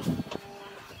 Oh.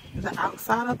 The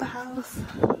outside of the house,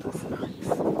 that's nice.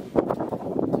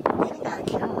 We got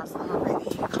cameras already.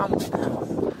 Come with us.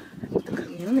 The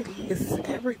community is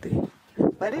everything.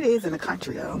 But it is in the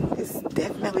country though. It's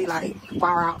definitely like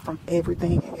far out from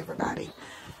everything and everybody.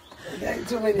 You got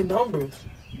too many numbers.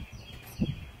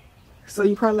 So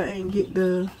you probably ain't get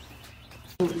the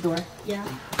door. Yeah.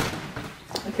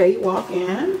 Okay, you walk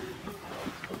in.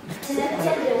 10 out of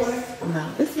 10 door. No,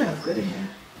 it smells good in here.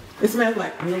 It smells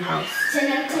like a new house.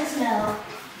 10 out of 10 smell.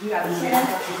 You got 10 out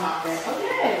of 10.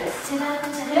 Okay. 10 out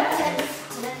of 10. 10 out of 10.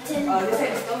 10 out of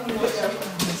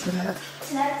 10.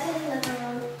 10 out of 10 living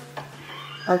room.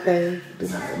 Okay, do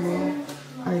not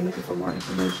remove. Are you looking for more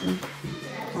information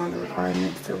on the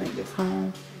requirements to link this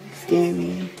home? Scan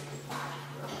me.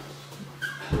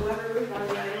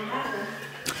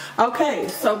 Okay,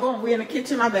 so boom, we're in the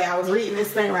kitchen. My bad, I was reading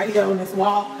this thing right here on this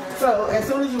wall. So as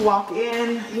soon as you walk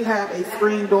in, you have a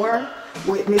screen door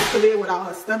with Miss Khalid with all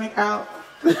her stomach out.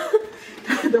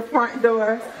 The front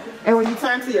door. And when you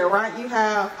turn to your right, you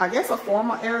have, I guess, a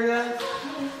formal area.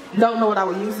 Don't know what I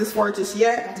would use this for just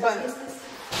yet, but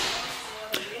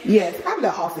yes, probably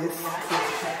the office.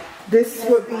 This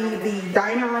would be the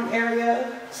dining room area.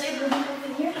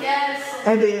 Yes.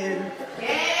 And then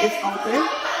it's open.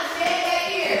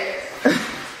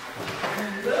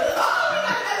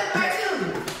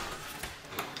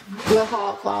 Little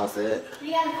hall closet.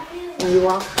 When you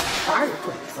walk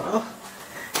fireplace, oh,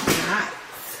 nice.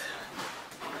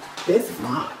 This is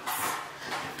nice.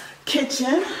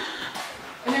 Kitchen.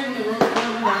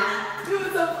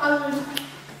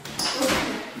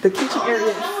 The kitchen area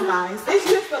is nice. It's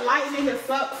just the lighting in here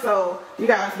sucks, so you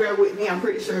guys bear with me. I'm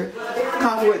pretty sure it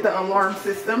comes with the alarm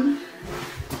system.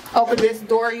 Open this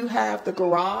door, you have the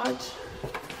garage.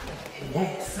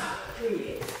 Yes.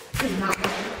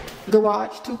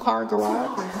 Garage, 2-car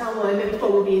garage.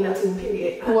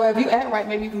 Well, if you act right,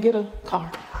 maybe you can get a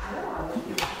car.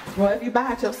 Well, if you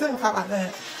buy it yourself, how about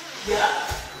that? Yeah.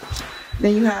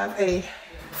 Then you have a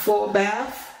full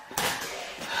bath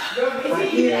right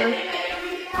here.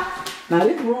 Now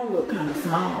this room looks kind of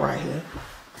small right here.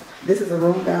 This is a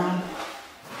room down.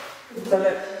 So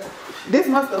that this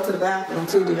must go to the bathroom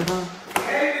too, dear, huh?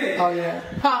 Oh yeah.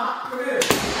 Huh?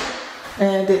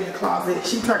 And then the closet.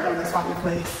 She turned on the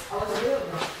fireplace.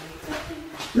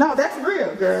 No, that's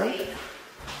real, girl.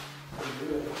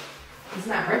 It's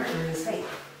not regular, it's fake.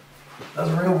 That's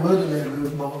real wood in that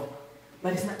good ball.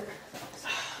 But it's not.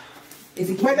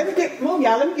 Wait, let me get move,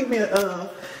 y'all. Let me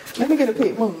get a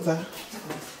pic. Move,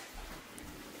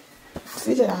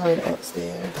 CJ already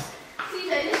upstairs. CJ,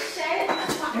 this shed.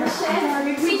 CJ,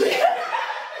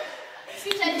 the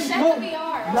shed could be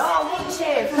ours. No, what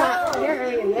shed?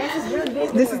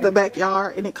 This is the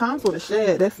backyard, and it comes with a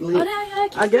shed. That's lit. Oh,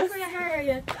 yeah, I guess.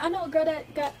 I know a girl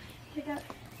that got.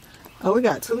 Oh, we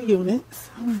got 2 units.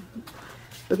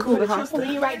 The cooler house.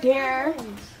 Right there.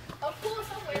 A pool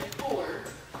somewhere.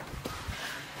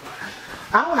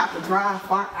 I don't have to drive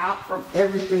far out from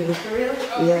everything. For real?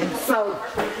 Yeah. So,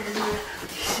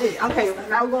 shit. Okay,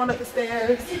 now we're going up the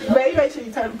stairs. Baby, make sure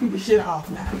you turn people's shit off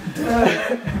now.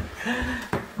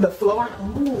 The floor.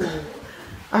 Ooh.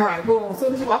 All right, boom. As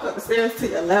soon as you walk up the stairs to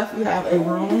your left, you have a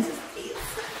room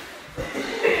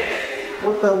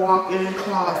with a walk-in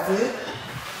closet.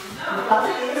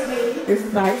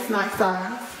 It's nice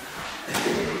size.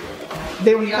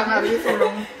 Then when you come out of this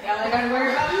room,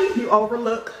 you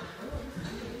overlook.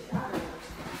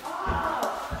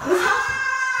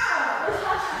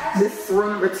 This is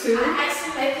room number 2. I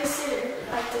consider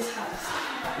like this house.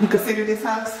 You consider this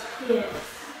house? Yes.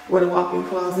 With a walk-in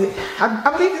closet.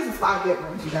 I believe this is 5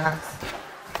 bedrooms, you guys.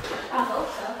 I hope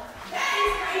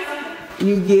so.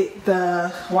 You get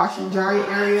the wash and dry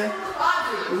area,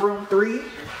 room 3.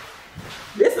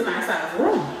 This is a nice size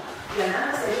room.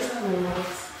 Yeah, I say this one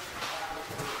nice.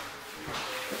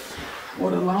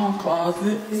 With a long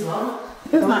closet. It's long?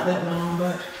 It's not that long,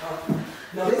 but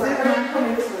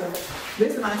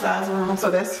this is a nice size room. So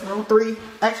that's room 3,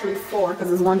 actually 4, because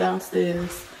there's one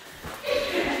downstairs.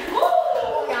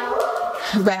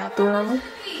 Bathroom.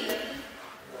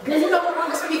 Cause you know what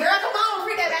wrong with me, girl. Come on,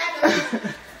 free that bathroom.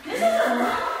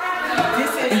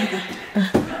 This is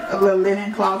a little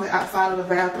linen closet outside of the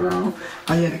bathroom.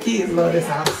 Oh yeah, the kids love this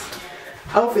house.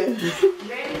 Open.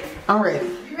 Ready? I'm ready.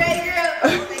 You ready, girl?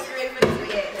 I think you're ready for this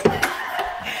reaction.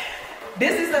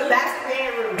 This is the master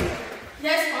bedroom.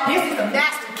 Yes, This is the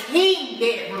master king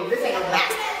bedroom. This ain't a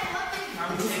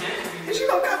master. Is she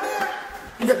gonna come there?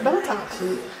 Don't talk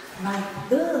shit. Like,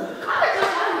 ugh.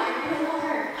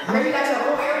 Maybe you got your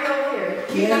whole area over here.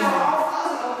 You got your whole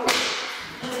closet over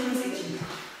here.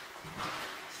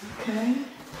 Okay.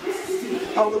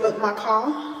 Overlook my car.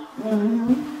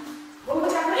 Mm-hmm. What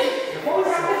was that? What was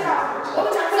that? What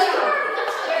was that? So you already got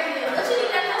your area. What you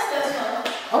need that custom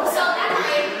for? So that could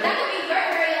be your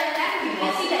area. That could be you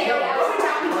can see that area. What we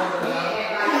talking about?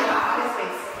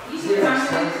 You see what I'm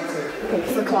saying?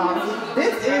 It's a closet.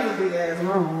 This is a big ass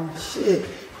room. Shit.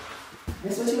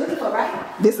 That's what you're looking for,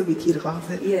 right? This would be key to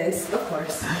closet. Yes, of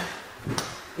course.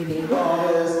 It is.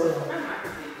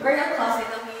 Bring up closet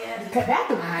on me, yeah. The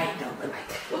bathroom, I ain't know, but like,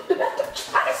 the bathroom,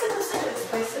 I can sit in the center of this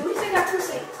place. At least they got 2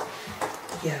 sinks.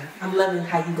 Yeah, I'm loving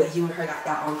how you and her got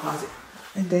your own closet.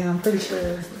 And then I'm pretty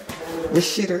sure the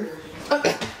shitter.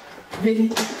 Okay.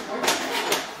 Really?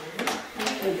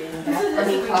 I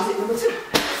mean, closet number 2.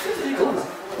 Cool.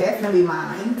 Definitely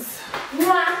mine's.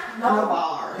 No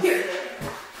bars. Here.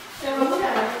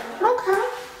 Okay.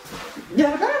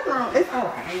 Yeah, the bathroom. It's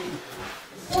alright.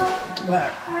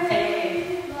 But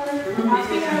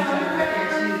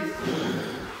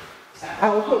I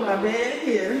will put my bed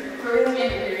here.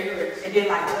 And then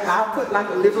like, I'll put like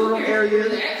a living room area.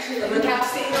 the couch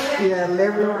sitting over there. Yeah,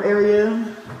 living room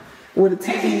area with a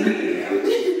TV.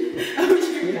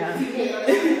 Yeah.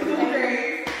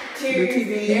 The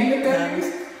TV.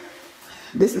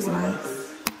 This is nice.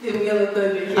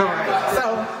 Alright,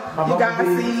 so you guys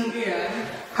see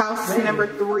house number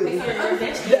 3.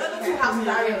 The other 2 houses I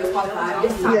already qualified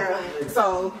this time. Yeah,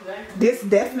 so this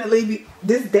definitely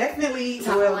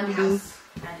will be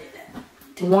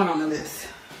one on the list.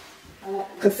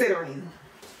 Considering.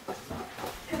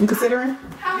 You considering?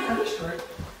 How many?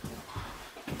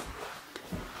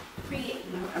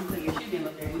 I'm putting your shit in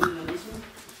up there. You know this one?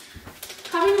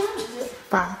 How many rooms is it?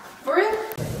 5. For real?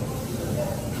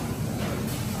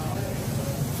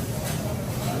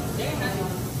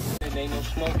 Ain't no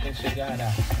smoking cigar.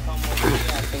 Come over here,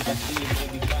 I think I see you,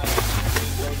 baby.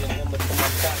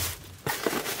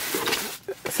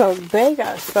 So they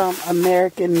got some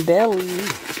American Deli.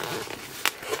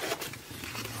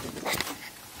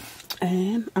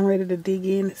 And I'm ready to dig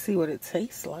in and see what it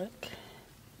tastes like.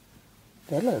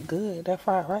 They look good. That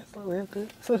fried rice look real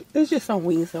good. So it's just some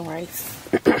wings and rice.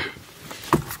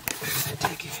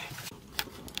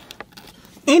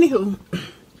 Anywho,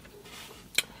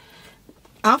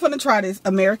 I'm gonna try this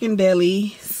American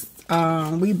Deli.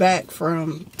 We back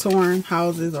from touring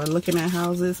houses or looking at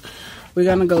houses. We're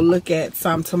gonna go look at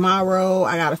some tomorrow.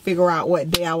 I gotta figure out what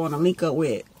day I want to link up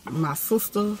with my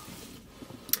sister,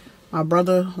 my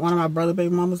brother. One of my brother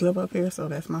baby mamas live up here, so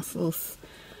that's my sis.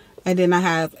 And then I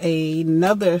have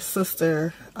another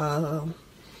sister.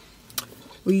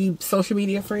 We social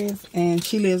media friends, and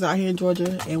she lives out here in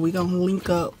Georgia, and we gonna link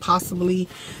up possibly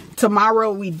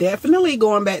tomorrow. We definitely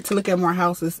going back to look at more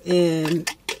houses. And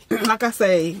like I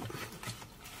say,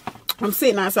 I'm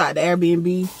sitting outside the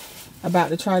Airbnb about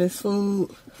to try this food,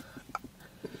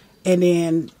 and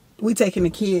then we taking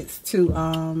the kids to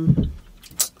a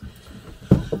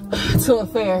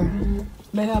fair.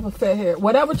 They have a fair here.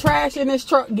 Whatever trash in this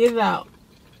truck, get it out.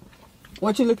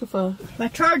 What you looking for? My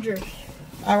charger.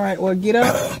 All right, well, get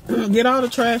up, get all the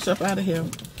trash up out of here.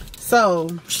 So,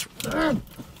 and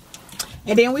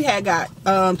then we had got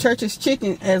Church's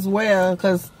Chicken as well,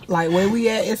 because like where we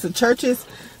at, it's a Church's,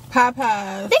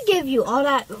 Popeyes. They give you all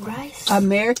that rice.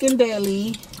 American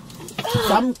Deli,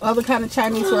 some other kind of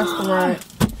Chinese restaurant.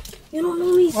 You don't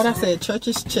know me. What I said,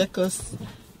 Church's, Checkers,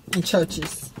 and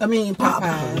Church's. I mean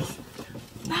Popeyes.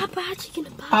 Popeye chicken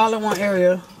and pie. All in one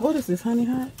area. What is this, honey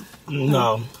hot?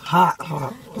 No, hot.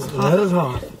 That is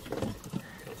hot.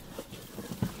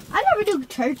 I never do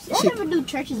church. I never do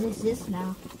churches exist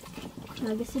now.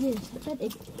 I guess it is. I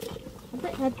bet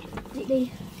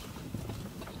they.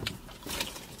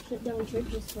 shut down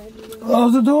churches for everywhere.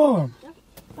 Close the door. Yeah.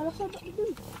 That's what I'm about to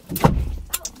do.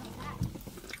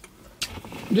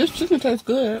 This chicken tastes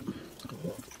good.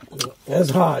 It's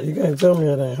hot. You can't tell me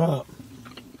it ain't hot.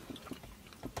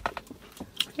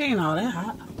 It ain't all that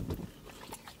hot.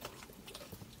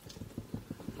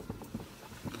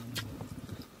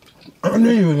 I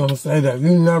knew you were gonna say that.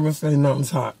 You never say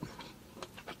nothing's hot.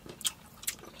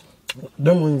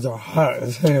 Them wings are hot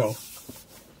as hell.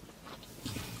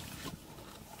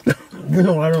 You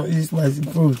know I don't eat spicy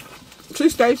food. She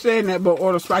stays saying that, but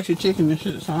order spicy chicken and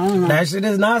shit. So I don't know. That shit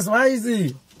is not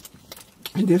spicy.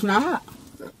 And it's not hot.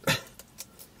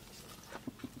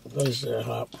 That shit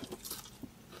hot.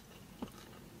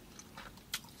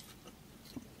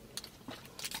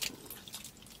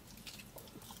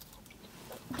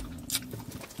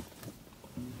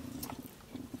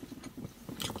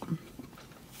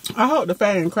 I hope the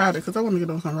fair ain't crowded because I want to get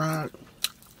on some ride.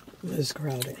 It's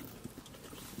crowded.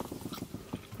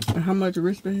 And how much a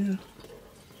wristband?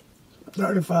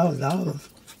 $35.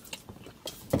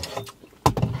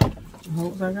 I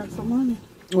hope I got some money.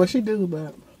 What she do,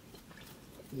 but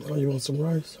Oh, you want some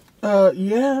rice?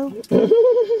 Yeah.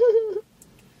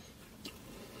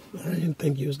 I didn't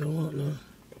think you was gonna want none.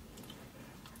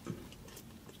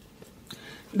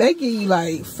 They give you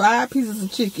like 5 pieces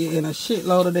of chicken and a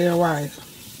shitload of their rice.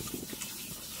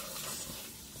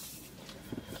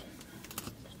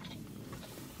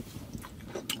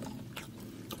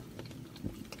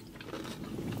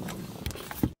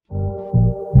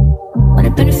 Only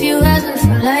been a few hours, but it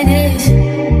felt like this.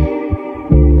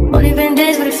 Only been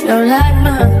days, but it felt like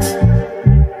months.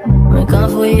 Been gone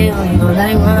for a year, only go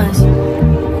like once.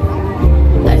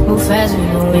 Life move fast, we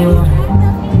know we want.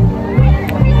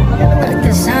 But at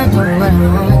this time, doing what I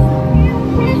want.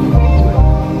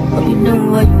 Hope you know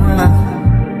what you want.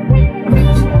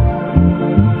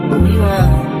 What you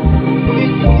want?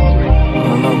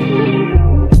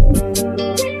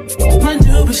 My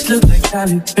new bitch look like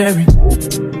Halle Berry,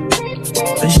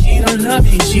 but she don't love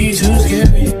me, she too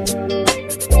scary.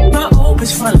 My old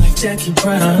bitch fun like Jackie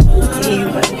Brown.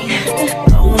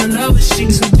 I wanna love her, she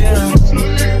too down.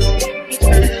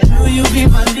 Will you be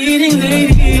my leading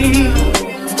lady?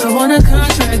 I want a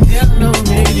contract, down low,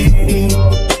 maybe.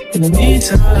 In the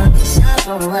meantime, it's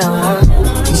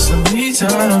some me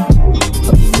time.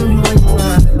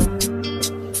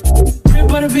 Crib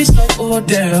by the beach like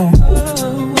Odell.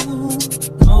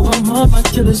 Oh, my mom, my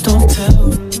killers don't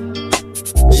tell.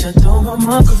 Shut down my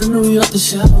mom cause I knew you off the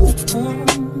shelf.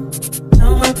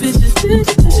 Now my bitch is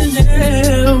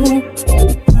Chanel.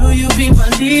 Will you be my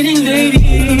leading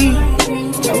lady?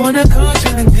 I want a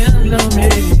contract, down low,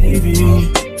 maybe.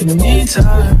 In the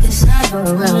meantime, it's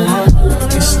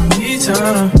some me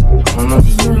time. Only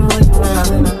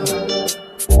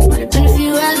been a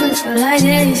few hours, but it felt like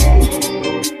days.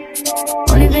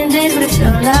 Only been days, but it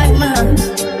felt like months.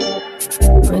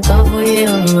 Been gone for a year,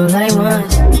 only go like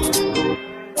once.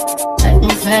 Life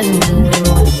move fast, we do what we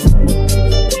want.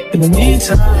 In the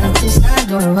meantime, just not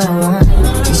doing what I want.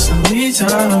 It's some me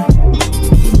time.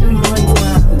 You do what you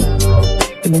want.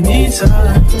 In the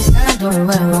meantime, just not doing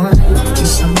what I want. It's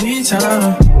some me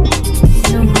time. You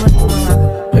do what you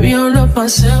want. Maybe I don't love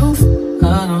myself,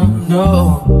 I don't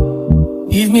know.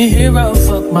 Leave me here, I'll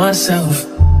fuck myself.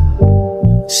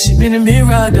 See me in the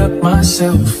mirror, I duck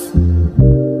myself.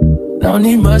 Don't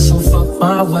need much, so fuck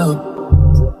my wealth.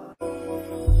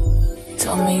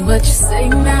 Tell me what you say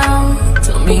now.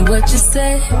 Tell me what you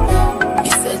said.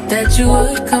 You said that you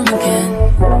would come again.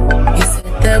 You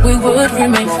said that we would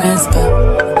remain friends,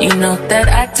 but you know that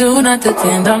I do not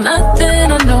depend on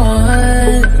nothing or no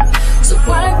one. So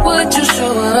why would you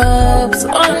show up so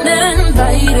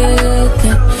uninvited?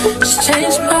 Then just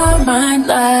change my mind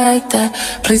like that.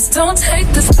 Please don't take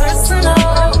this personal.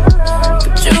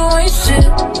 But you ain't shit,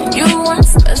 and you weren't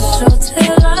special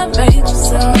till I made you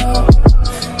so.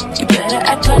 You better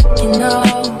act like you know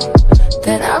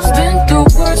that I've been through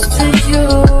worse to you.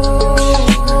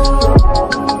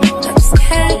 I just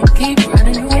can't keep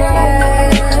running away.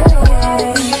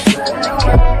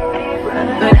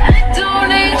 But I don't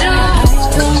need you. I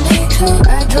don't need you.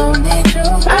 I don't need you.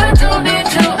 I don't need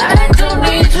you. I don't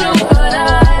need you. But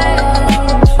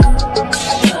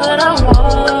I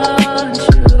want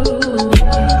you.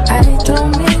 I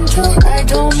don't mean to. I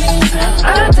don't mean to. I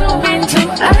don't mean to.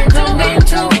 I don't mean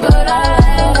to. But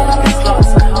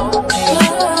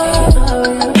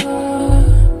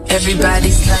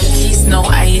everybody's like he's no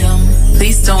item.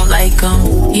 Please don't like him.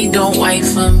 He don't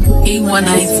wife him. He one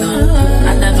item.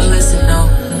 I never listen, no.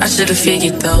 I should've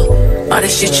figured though. All the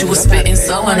shit you was spitting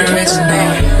so unoriginal.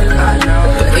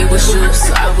 But it was you,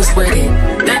 so I was with it.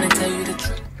 Then I tell you the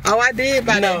truth. Oh, I did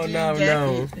buy that jean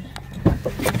jacket.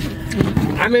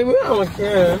 I mean, we don't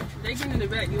care. They get in the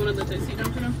back. You want to let that seat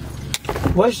down for them?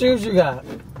 What shoes you got?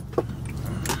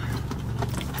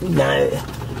 Nah,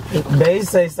 they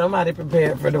say somebody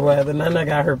prepared for the weather. Nana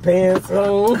got her pants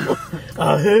on,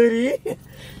 a hoodie.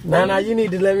 Nana, you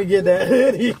need to let me get that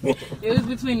hoodie. It was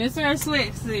between this and her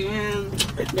sweatsuit, man.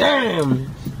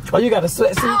 Damn. Oh, you got a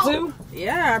sweatsuit too?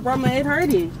 Yeah, I brought my head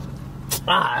hurting.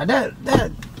 Ah, that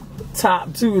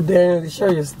top too damn to show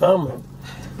your stomach.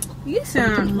 You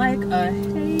sound like a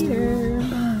hater.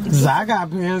 Cause I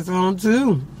got pants on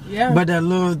too. Yeah. But that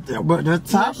little, but the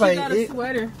top she got a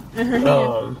sweater in her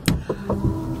hand.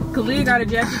 Khalid got a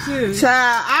jacket too.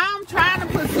 Child, I'm trying to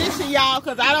position y'all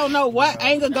because I don't know what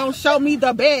angle gonna show me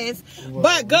the best.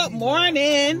 But good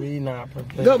morning. We not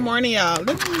prepared. Good morning, y'all.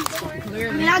 I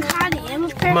mean, I kind of am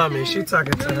prepared. Mommy, she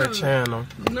talking to her channel.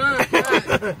 Not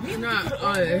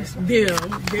us. Them.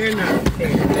 They're not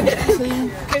prepared.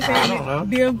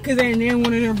 Because they didn't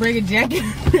want to bring a jacket.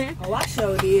 Oh, I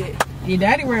sure did. Your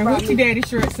daddy wearing hoochie daddy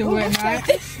shorts and whatnot.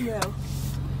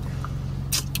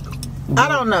 I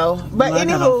don't know, but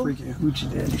anywho,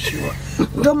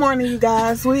 good morning, you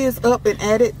guys. We is up and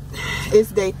at it.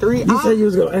 It's day 3. You said you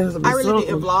was gonna ask me I really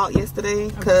didn't vlog yesterday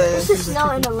because it's snow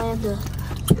in Atlanta.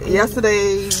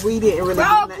 Yesterday we didn't really.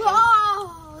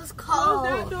 It's cold.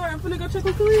 That door. I'm gonna go check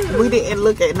with Khalid. We didn't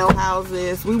look at no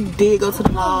houses. We did go to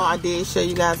the mall. I did show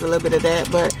you guys a little bit of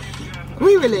that, but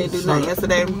we really didn't do nothing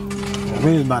yesterday.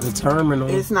 We was by the terminal.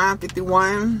 It's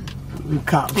 9:51,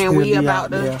 and we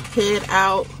about to head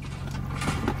out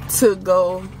to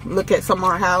go look at some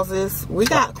more houses. We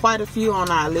got quite a few on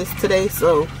our list today,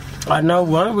 so I know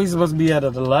one we supposed to be at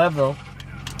 11.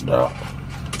 No.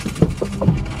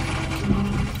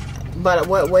 But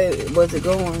what way was it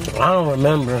going? I don't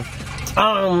remember.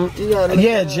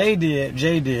 Yeah, Jay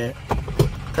did.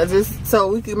 Cause it's so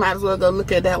we might as well go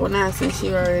look at that one now since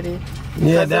she already.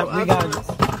 Yeah, that we got.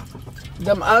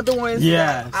 Them other ones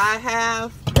that I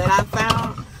have that I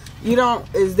found.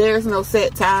 There's no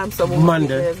set time, so when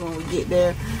we get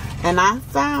there. And I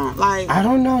found I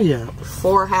don't know yet.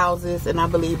 4 houses, and I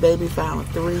believe baby found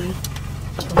 3.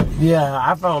 Yeah,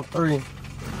 I found 3.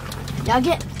 Y'all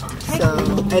get so,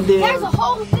 and then there's a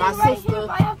whole thing my right sister, here.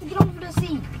 I have to get over the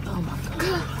seat. Oh my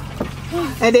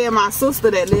god. And then my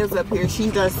sister that lives up here, she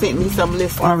done sent me some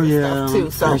listings and stuff too.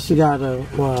 So she got a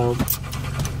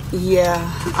yeah.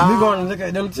 We going to look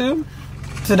at them too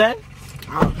today?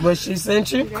 What she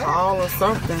sent you? Call or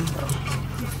something.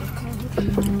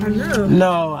 I know.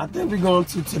 No, I think we're going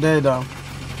to today though.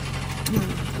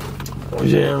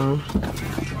 Yeah.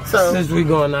 So since we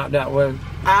going out that way,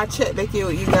 I'll check back in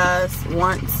with you guys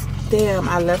once. Damn,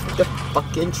 I left the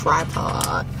fucking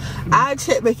tripod. I'll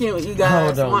check back in with you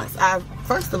guys once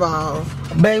first of all.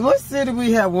 Babe, what city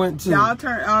we have went to? Y'all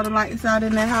turned all the lights out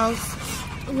in that house?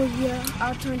 Well, yeah,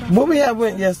 I turned off. What we had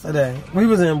went yesterday? We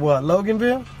was in what?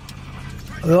 Loganville?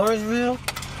 Lawrenceville?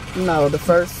 No, the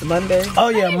first Monday. Oh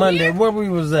yeah, Monday. Where we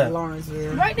was at?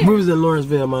 Lawrenceville. Right there. We was in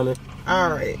Lawrenceville, Monday.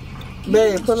 Alright.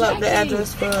 Babe, pull up the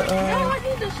address for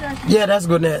yeah, that's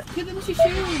good net. Kelly, what's your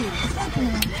shoes?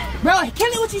 Bro,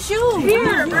 Kelly, what's your shoes?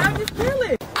 Here, bro, just feel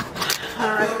it.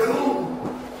 Alright.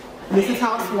 This is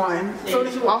house 1. As soon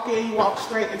as you walk in, you walk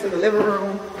straight into the living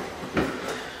room.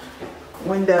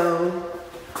 Window.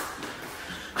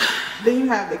 Then you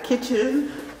have the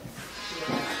kitchen.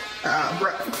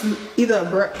 Either a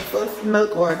breakfast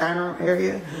nook or a dining room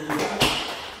area.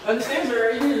 The stairs are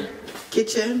right here.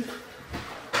 Kitchen.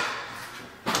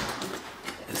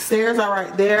 Stairs are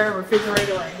right there.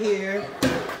 Refrigerator right here.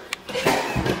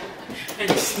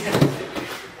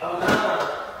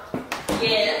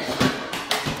 Yes.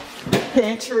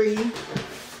 Pantry.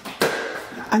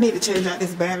 I need to change out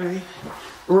this battery.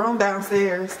 Room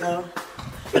downstairs though.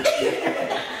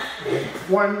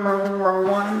 One room,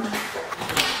 1.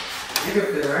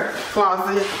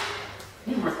 Closet.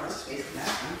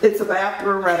 It's a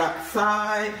bathroom right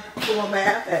outside. Full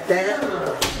bath at that.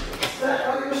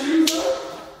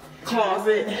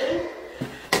 Closet.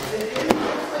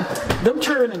 Them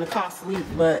children in the car sleep,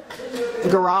 but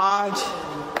garage.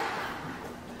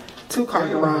 2-car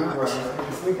garage.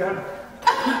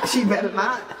 She better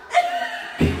not.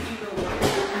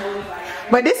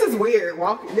 But this is weird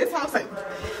walking. This house like.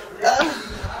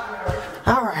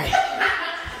 All right.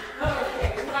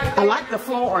 I like the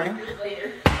flooring.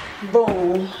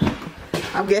 Boom.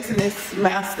 I'm guessing this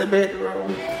master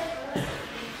bedroom.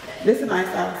 This is a nice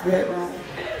house bedroom.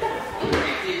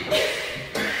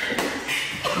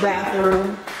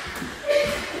 Bathroom.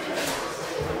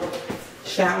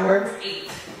 Shower.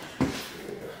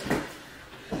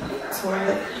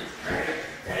 Toilet.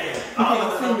 You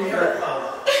can't see me, but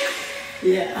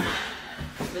Yeah.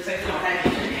 Looks like we don't have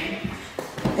anything.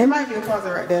 It might be a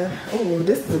closet right there. Oh,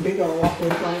 this is a big old walk-in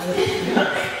closet.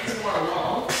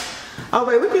 Oh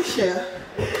wait, we can share.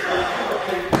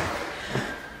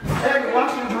 Hey,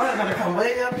 washing dryer gotta come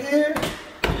way up here.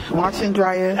 Washing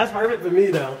dryer. That's perfect for me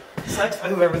though. Sucks for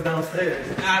whoever's downstairs.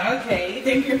 Okay, you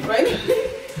think you're funny?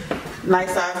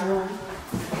 Nice size room.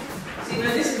 See, no,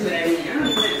 this is what I mean. I don't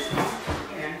know what it's small.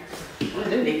 Yeah. One of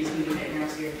them niggas can do that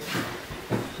downstairs.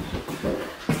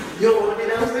 You don't want to be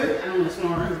downstairs? I don't want a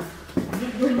small room.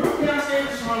 The room downstairs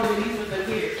is smaller than these ones up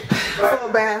here. Full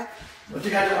bath. But you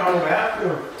got your own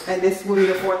bathroom. And this will be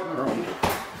the fourth room.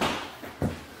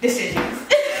 Decisions.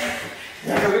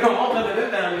 Yeah, because we don't want none of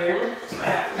that down there.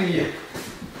 Yeah.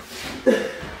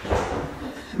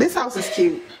 This house is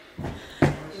cute.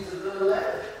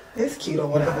 It's cute or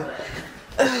whatever.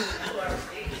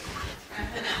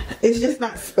 It's just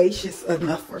not spacious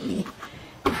enough for me.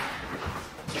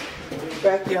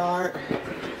 Backyard.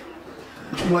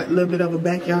 What little bit of a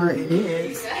backyard it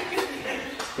is.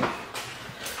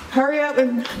 Hurry up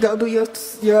and go do your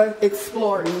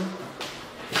exploring.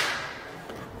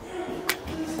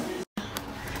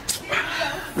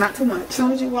 Not too much. As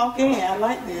soon as you walk in, I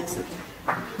like this.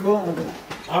 Boom.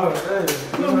 Oh, hey.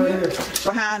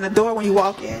 Behind the door when you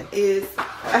walk in is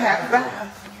a half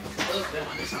bath.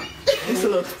 It's a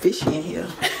little fishy in here.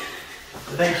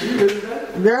 Thank you.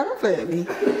 Girl, don't play with me.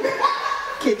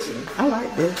 Kitchen. I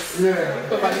like this. Yeah.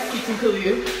 What about this kitchen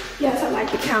clear? Yes, I like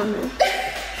the counter.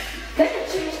 They can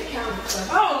change the counter.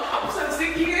 Oh, I'm so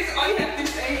sick of you guys. All you have to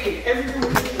say everything.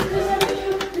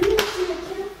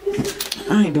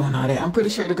 I ain't doing all that. I'm pretty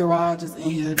sure the garage is in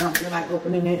here. Don't feel like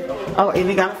opening it. Oh, and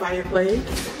it got a fireplace.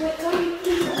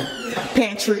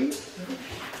 Pantry.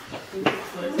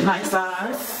 Nice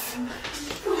size.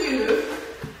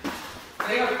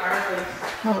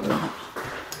 Hold on.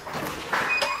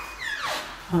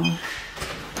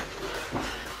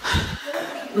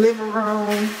 Living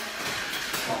room.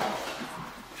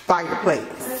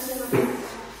 Fireplace.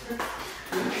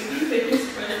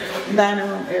 Dining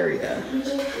room area.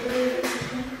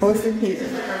 What's in here?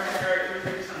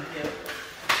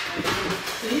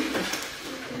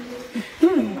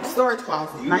 Storage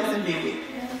closet. Nice and big.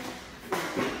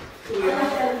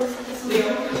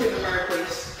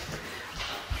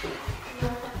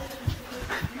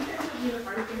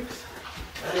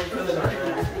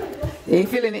 You ain't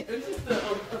feeling it?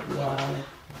 Wow.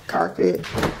 Carpet.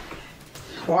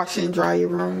 Wash and dry your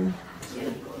room.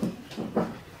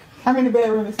 How many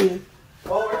bedrooms is here?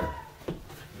 4.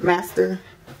 Master.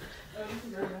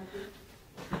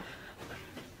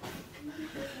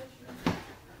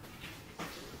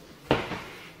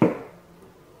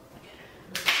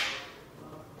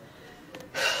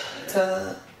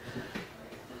 Tub.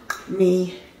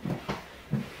 Me.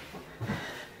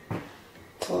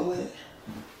 Toilet.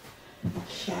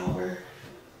 Shower.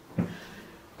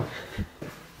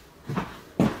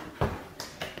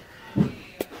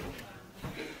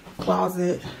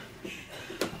 Closet.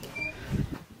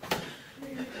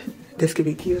 This could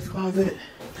be Kia's closet.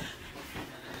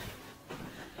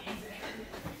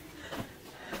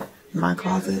 My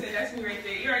closet. That's me right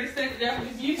there. You already said that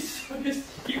was you. So it's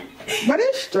cute. But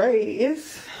it's straight.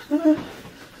 It's.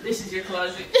 This is your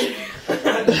closet.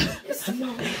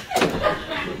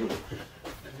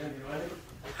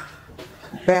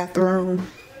 Bathroom.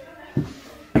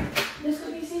 This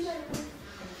could be CJ.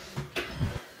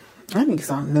 I need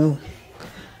something new.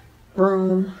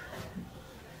 Room.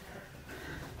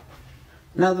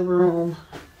 Another room.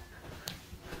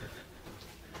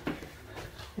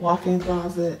 Walk-in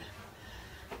closet.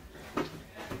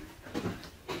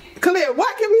 Khalid,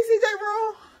 what can we CJ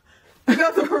room?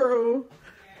 Another room.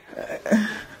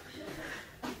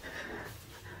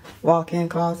 Walk-in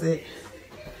closet.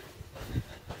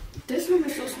 This room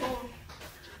is so small.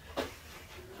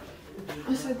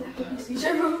 I said that could be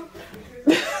CJ room.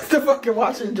 It's the fucking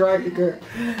washer and dryer, girl.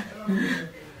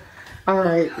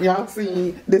 Alright, y'all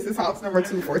see, this is house number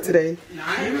 2 for today.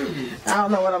 I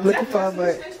don't know what I'm looking for,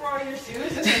 but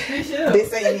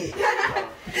this ain't it.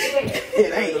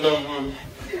 It ain't.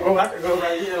 Oh, I could go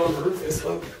right here on the roof and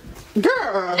stuff.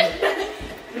 Girl!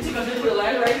 What you gonna do, put a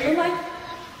light right here? Like,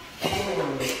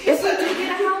 if we do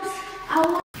get a house, I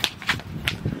want.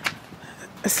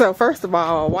 So first of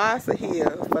all, why is it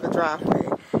here for the driveway?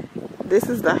 This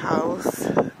is the house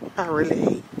I really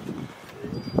hate.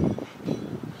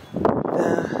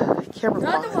 The camera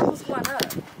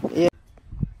quality. Yeah.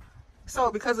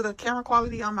 So because of the camera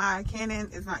quality on my Canon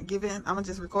is not giving, I'm gonna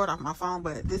just record off my phone.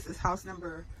 But this is house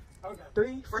number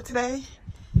 3 for today.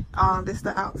 This is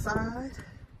the outside.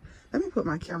 Let me put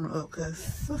my camera up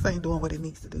because this ain't doing what it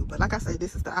needs to do. But like I said,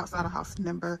 this is the outside of house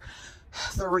number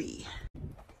 3.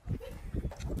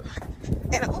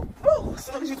 And as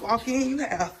soon as you walk in, you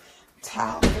have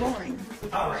tile flooring.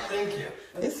 All right, thank you.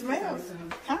 It smells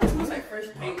kind It's of like fresh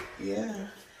paint. Yeah.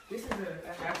 This is a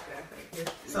half bath right here.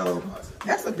 So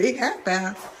that's a big half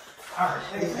bath. All right,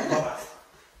 thank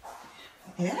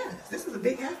you. Yeah, this is a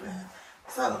big half bath.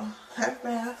 So half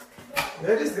bath.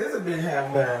 This is a big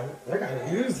half bath. I gotta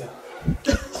use it.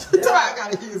 I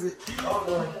gotta use it. Oh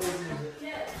no, I can't use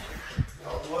it.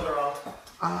 Oh, water off.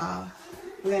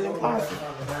 Linen closet.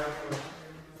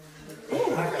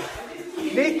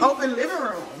 Big open living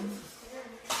room.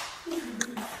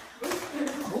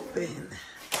 Open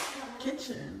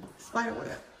kitchen. Spider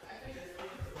web.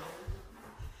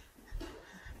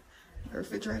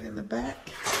 Refrigerator in the back.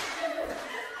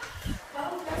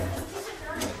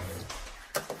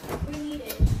 We need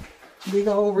it. Big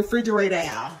old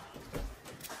refrigerator.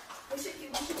 We should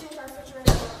change our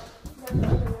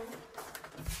refrigerator.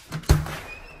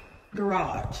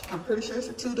 Garage. I'm pretty sure it's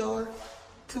a 2-door,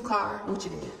 2-car, which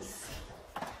it is.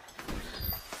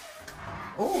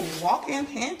 Oh, walk-in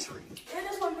pantry. And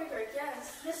this one bigger,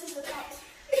 yes. This is the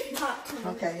top 2.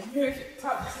 Okay.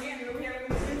 Top 10. Do we have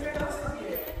any else?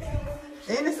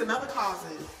 And it's another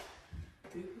closet.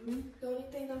 The only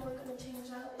thing that we're gonna change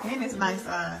out. And it's nice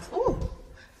size. Ooh.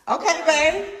 Okay,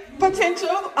 babe. Potential.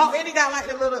 Oh, and he got like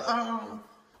the little Oh,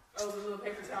 the little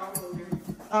paper towel holder.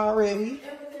 already.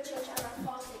 And we're gonna change out our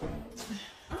faucet.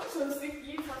 I'm so sick of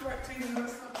you talking about cleaning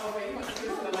this stuff. Oh, wait, you must have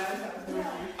been the last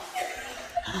time.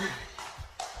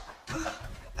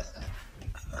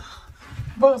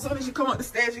 But as soon as you come up the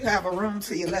stairs, you have a room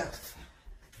to your left.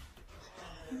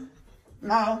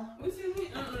 No. What's in here?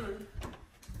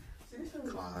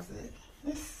 Closet.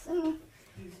 This room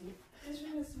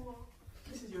is small.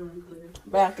 This is your room, clear.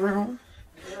 Bathroom.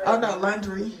 Oh no,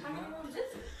 laundry. How many rooms is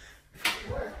it?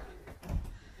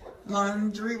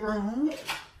 Laundry room.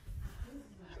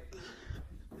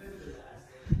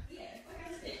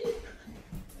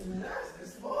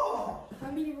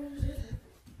 How many rooms is it?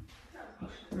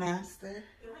 Master.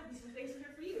 There might be some space in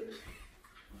here for you.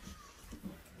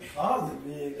 The closet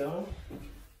big though.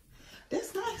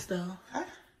 That's nice though.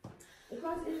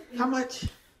 How much?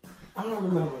 I don't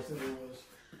remember what it was.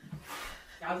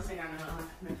 Y'all just think I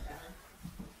know.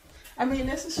 I mean,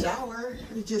 it's a shower.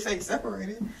 It just ain't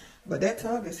separated. But that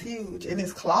tub is huge. And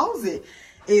his closet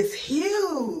is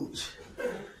huge.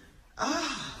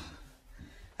 Ah.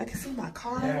 I can see my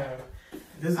car. Yeah.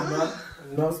 This is not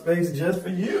enough space just for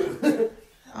you.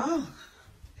 Oh.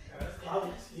 This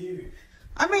closet's huge.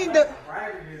 I mean,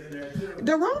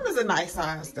 the room is a nice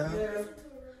size though. Yeah.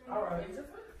 All right.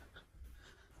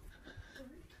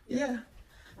 Yeah.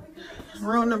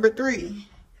 Room number 3.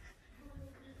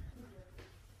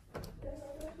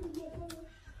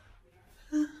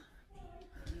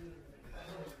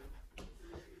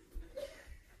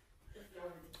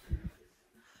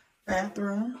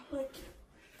 Bathroom.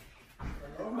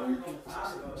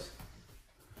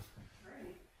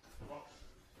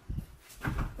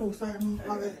 Oh, sorry,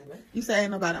 my bad. You say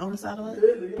ain't nobody on the side of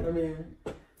it? I mean,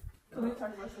 Can we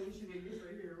talk about something you should get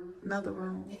right here? Another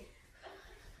room.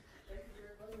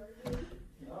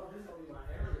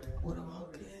 With a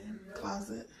walk-in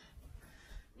closet.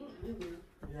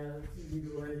 yeah, you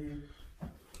go right here.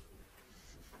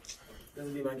 This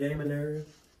will be my gaming area.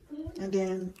 And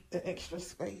then the extra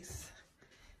space.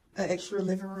 An extra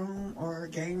living room or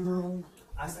game room.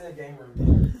 I said game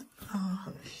room.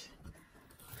 Oh,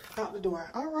 out the door.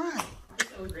 All right.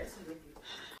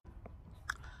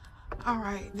 All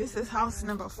right. This is house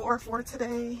number 4 for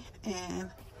today.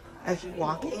 And as you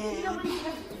walk in,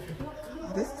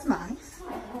 this is nice.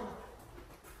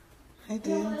 It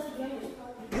is.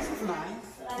 This is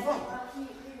nice.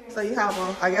 So you have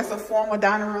a, I guess, a formal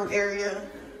dining room area.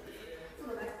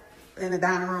 In the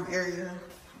dining room area,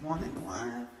 1 and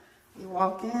 1. You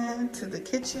walk in to the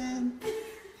kitchen.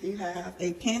 You have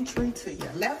a pantry to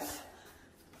your left.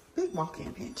 Big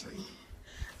walk-in pantry.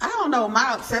 I don't know,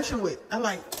 my obsession with, I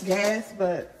like gas,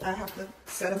 but I have to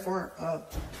settle for,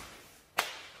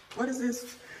 what is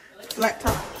this? Flat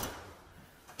top.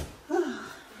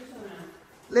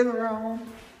 Living room.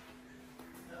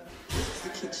 This is the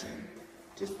kitchen.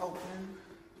 Just open.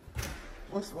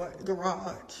 What's what?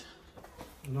 Garage.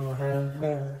 No hand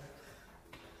there.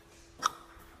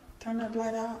 Turn that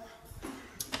light out.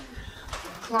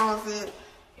 Closet.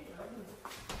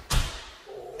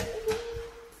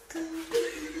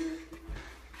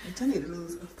 I need to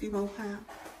lose a few more pounds.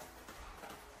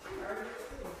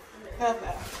 Have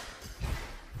that.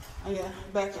 Oh yeah,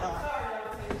 backyard.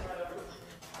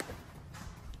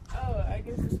 Oh, I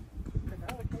guess it's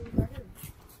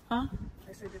Huh?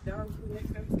 I said the dog food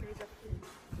next time is cage up.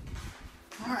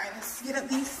 All right, let's get up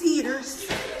these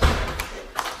cedars.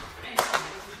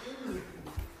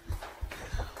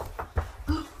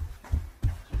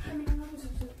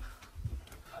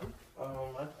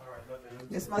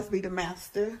 This must be the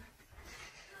master.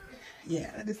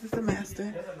 Yeah, this is the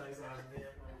master.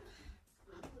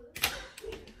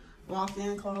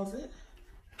 Walk-in closet.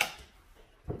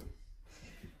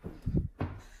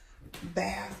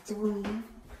 Bathroom.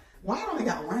 Why only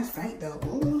got one sink though?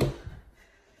 Ooh.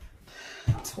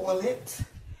 Toilet.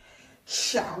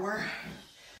 Shower.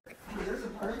 This is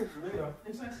perfect for me though.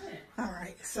 All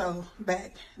right, so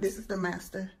back. This is the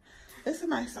master. It's a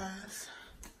nice size.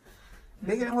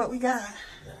 Bigger than what we got.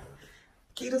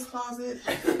 Kita's closet.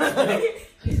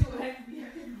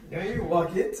 Yeah, you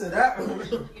walk into that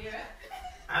room. Yeah.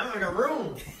 I'm like a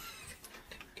room.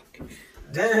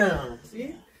 Damn.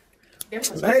 Yeah.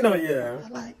 I know, yeah. I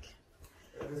like.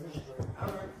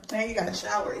 Now you got a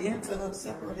shower into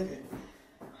separated.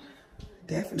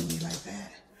 Definitely like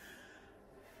that.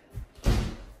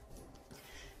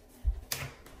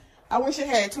 I wish it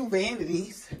had 2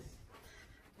 vanities.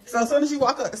 So as soon as you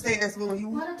walk up the stairs, boom,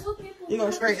 you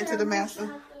go straight into the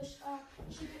master.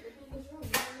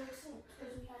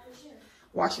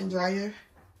 Wash and dryer.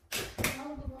 Because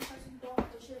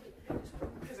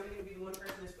I'm going to be the one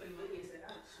person that's putting money into the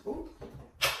house. Ooh.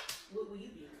 What will you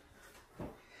be?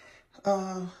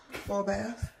 4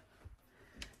 bath.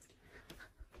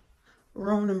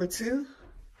 Room number 2.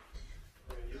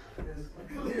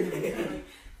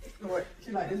 What?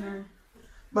 You like this room?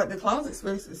 But the closet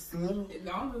space is little.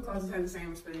 All of the closets have the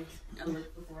same space. I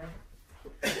looked before.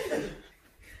 Alright.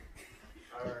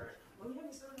 Well, we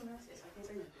haven't started on that, so I can't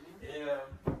say nothing. Yeah.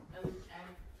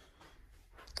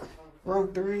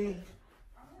 Room 3.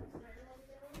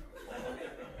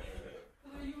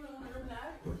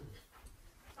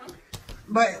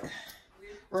 But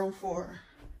room 4.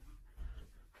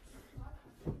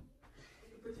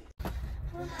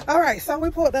 All right, so we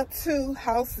pulled up to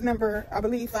house number, I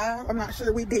believe 5. I'm not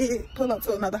sure. We did pull up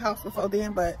to another house before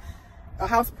then, but a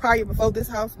house prior before this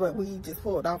house, but we just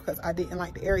pulled off because I didn't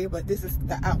like the area. But this is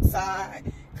the outside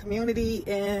community,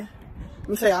 and let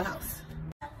me show y'all the house.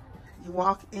 You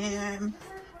walk in.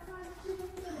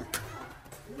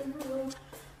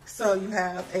 So you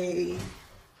have a,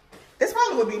 this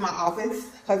probably would be my office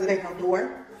because it ain't no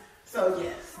door. So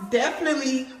yes,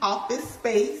 definitely office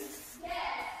space.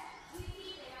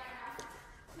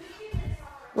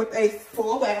 With a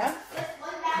full bath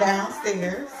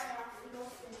downstairs.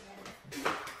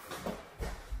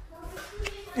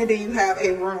 And then you have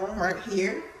a room right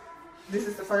here. This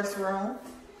is the first room.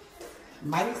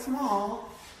 Mighty small.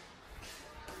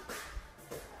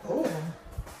 Oh.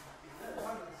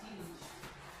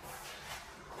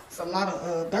 It's a lot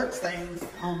of dirt stains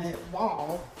on that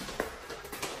wall.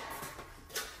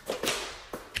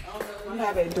 You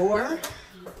have a door.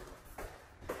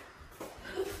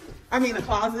 I mean a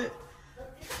closet.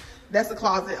 That's a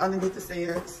closet underneath the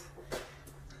stairs.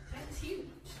 That's huge.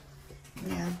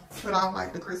 Yeah, but I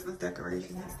like the Christmas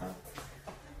decorations and stuff.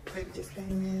 Baby just came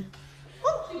in.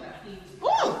 Ooh,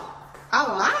 ooh, I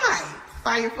like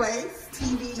fireplace,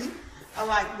 TV. I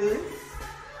like this.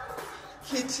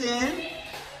 Kitchen.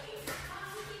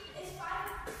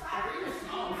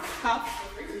 Huh?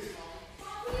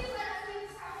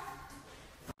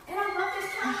 And I love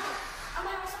this house. I'm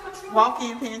having so much fun.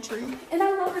 Walk-in pantry. And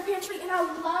I love the pantry, and I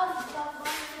love the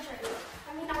pantry.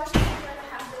 I mean, I wish I could let it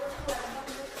have doors to it,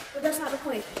 but that's not the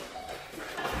point.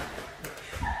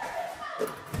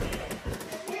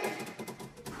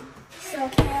 So,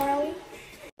 Carol.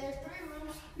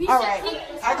 All right,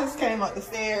 I just came up the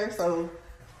stairs, so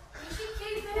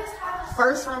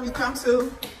first room you come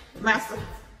to, master.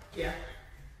 Yeah.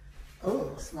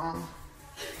 Oh, small. No,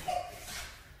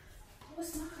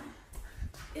 it's not.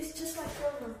 It's just like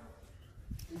your room.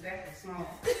 Exactly,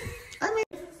 small. I mean,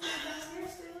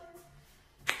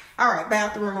 all right,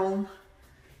 bathroom.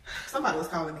 Somebody was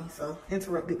calling me, so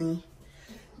interrupted me.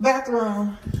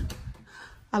 Bathroom.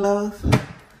 I love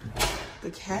the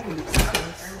cabinets.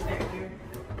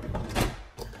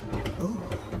 Ooh.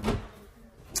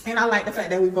 And I like the fact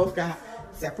that we both got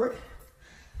separate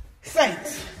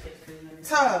sinks,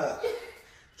 tub,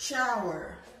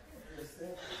 shower,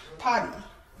 potty,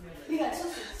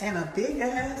 and a big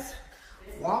ass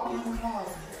walk-in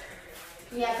closet.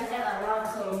 Yeah, because they got a lot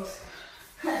of clothes.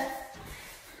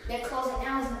 Their closet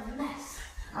now is a mess.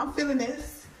 I'm feeling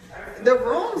this. The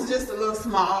room's just a little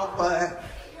small, but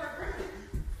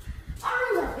Our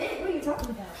rooms are big. What are you talking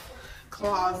about?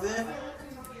 closet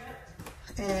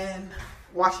and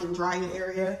wash and drying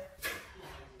area.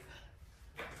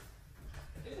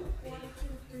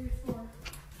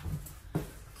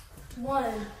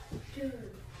 1, 2.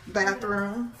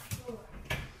 Bathroom.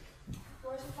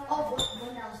 Oh,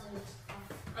 one downstairs.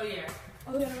 Oh, yeah.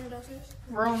 Oh, yeah, one downstairs.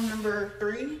 Room number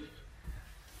 3.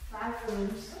 5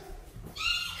 rooms.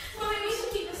 Mommy, we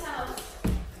should keep this house.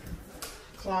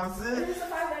 Closet. This is a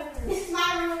 5-bedroom. This is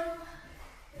my room.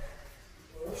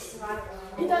 This is my room.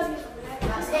 It doesn't get from that.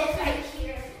 It's right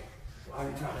here. Why are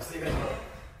you trying to see that?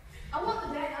 I want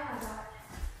the bed I got.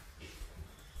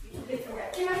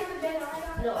 Can I get the bed I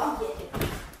got? No, I'll get it.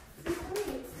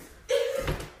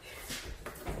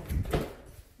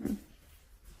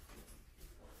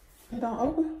 It don't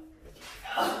open?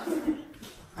 I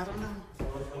don't know.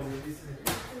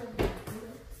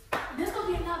 This gonna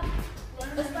be enough.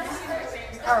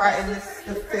 All right, and this is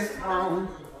the 5th room.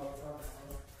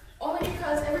 Only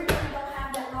because everybody don't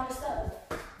have that lot of stuff.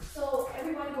 So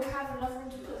everybody will have enough room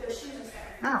to put their shoes and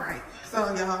stuff. All right,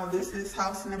 so y'all, this is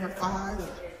house number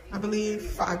 5. I believe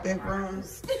 5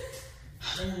 bedrooms.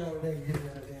 And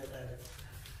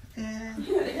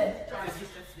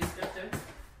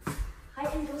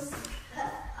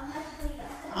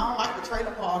I don't like the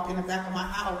trailer park in the back of my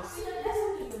house.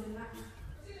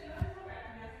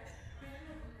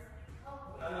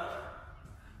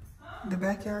 The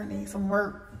backyard needs some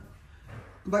work.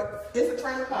 But it's a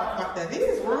trailer park like that.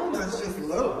 These rooms is just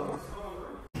little.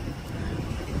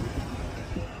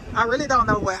 I really don't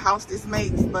know what house this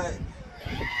makes, but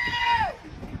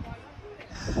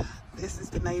this is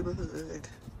the neighborhood.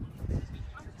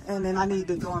 And then I need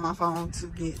to go on my phone to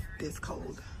get this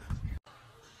code.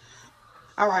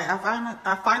 All right,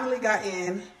 I finally got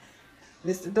in.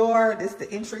 This is the door, this is the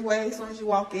entryway. As soon as you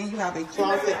walk in, you have a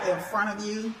closet in front of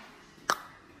you.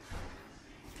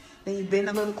 Then you bend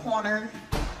a little corner.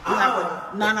 You have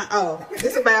a, oh, this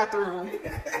is a bathroom.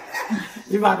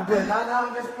 You about to put Nana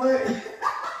on this plate?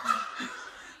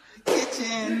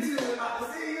 Kitchen.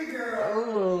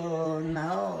 Oh,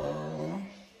 no.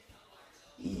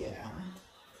 Yeah.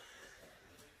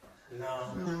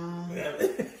 No.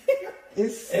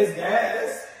 It's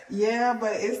gas. Yeah,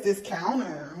 but it's this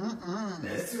counter.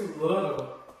 It's too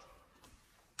little.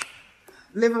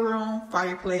 Living room,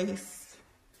 fireplace,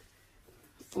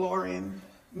 flooring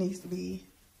needs to be.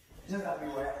 Just gotta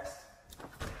be waxed.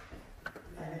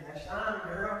 That shine,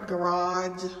 girl.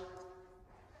 Garage.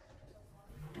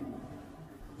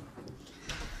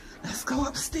 Let's go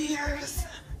upstairs.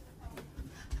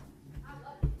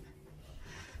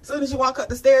 As soon as you walk up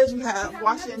the stairs, you have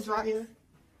washer and dryer.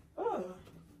 Oh.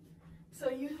 So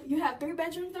you have 3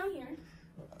 bedrooms down here.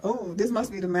 Oh, this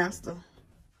must be the master.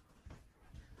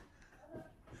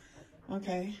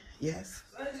 Okay, yes.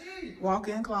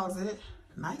 Walk-in closet.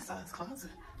 Nice size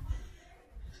closet.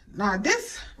 Now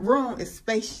this room is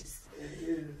spacious.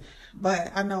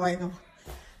 But I know I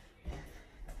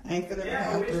ain't gonna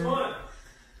have which one?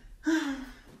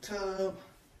 Tub.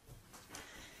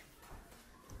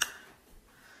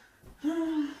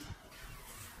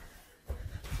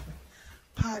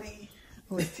 Potty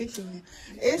with tissue in.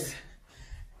 It's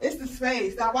the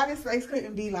space. Now why this space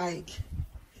couldn't be like,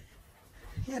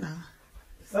 you know,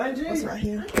 what's right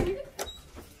here?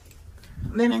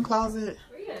 Linen closet.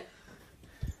 Where you at?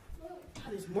 Oh,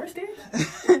 there's more stairs?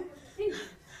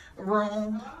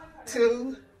 Room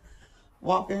 2.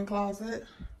 Walk-in closet.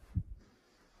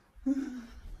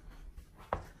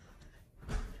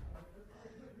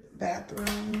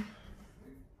 Bathroom.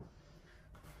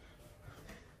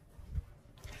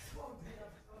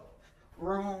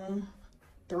 Room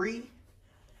 3.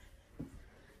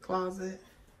 Closet.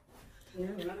 Yeah,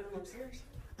 none of them upstairs.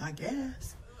 I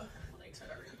guess.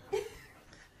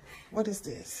 What is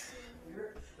this?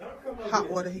 Hot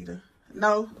water heater.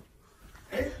 No.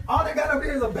 All they got up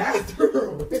here is a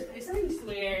bathroom. It's I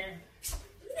swear.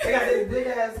 They got this big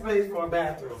ass space for a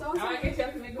bathroom. So it's only,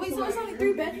 wait, so it's only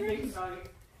 3 bedrooms?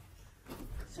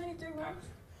 It's only 3 rooms?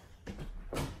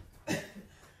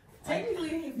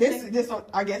 Technically, this one,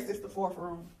 I guess this is the 4th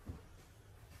room.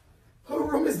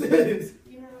 Whose room is this?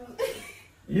 You know.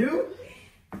 You?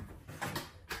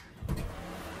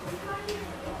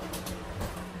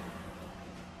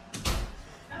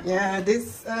 Yeah,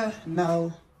 this,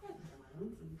 no.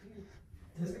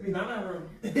 This could be Nana's room.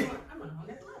 I'm on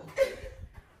that level.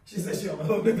 She said she on the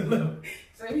whole different level.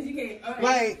 So that means you can't. Okay.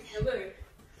 Like. Look.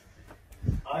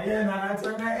 Oh yeah, Nana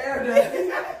turn that air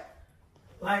down.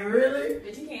 Like really?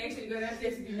 But you can't actually go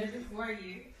downstairs to do nothing for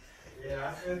you.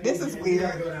 Yeah, I said this is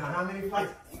weird. Go down how many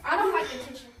flights? I don't like the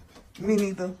kitchen. Me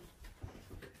neither.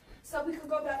 So we could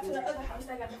go back to the other house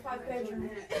that got the 5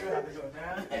 bedrooms. You have to go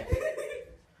down.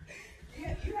 You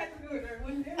have to do it there,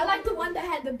 wouldn't you? I like the one that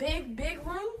had the big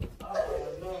room. Oh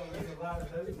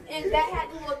And that had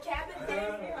the little cabin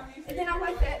thing. And then I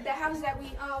like that house that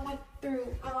we went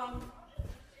through,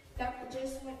 that we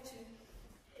just went to.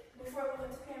 Before we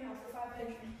went to Paramount for 5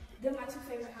 bedroom. They're my 2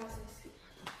 favorite houses.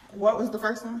 What was the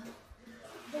first one?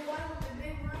 The one with the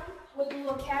big room with the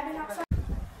little cabin outside.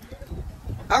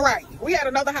 All right, we had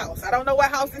another house. I don't know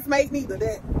what house this made neither.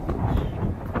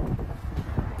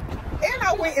 And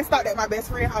I went and stopped at my best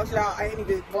friend's house, y'all. I ain't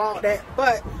even vlog that,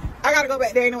 but I gotta go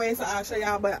back there anyway, so I'll show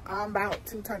y'all. But I'm about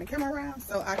to turn the camera around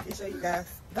so I can show you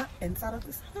guys the inside of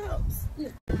this house.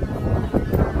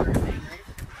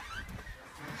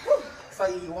 So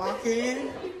you walk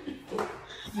in,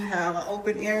 you have an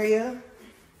open area,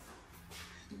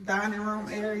 dining room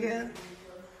area,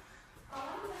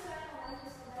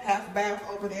 half bath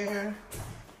over there,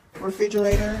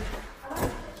 refrigerator.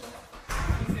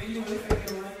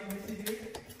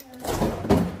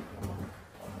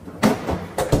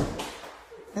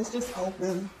 It's just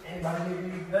open.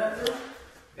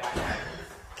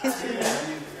 Kitchen.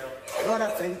 Lord, I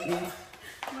thank you.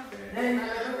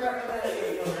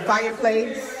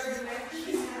 Fireplace.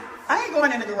 I ain't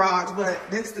going in the garage, but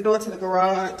this is the door to the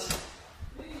garage.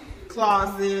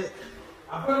 Closet.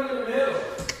 I put it in the middle.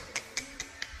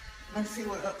 Let's see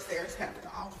what upstairs have to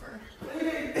offer.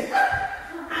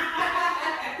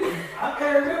 I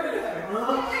can't remember that.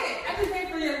 I just paid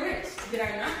for your rent. Did I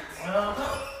not?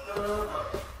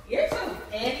 You're so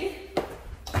Andy.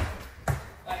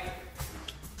 Like,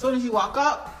 As soon as you walk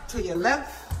up to your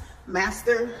left,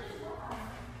 master.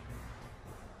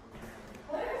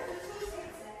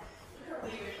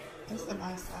 It's a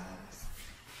nice size.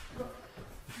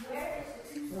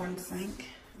 One sink.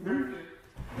 Not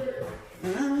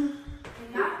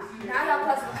all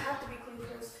closets have to be clean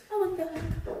first. I like that.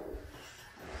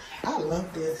 I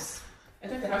love this. I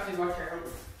think the house is wash your own.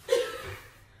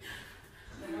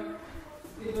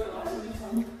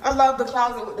 I love the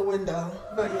closet with the window,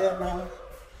 but yeah, no.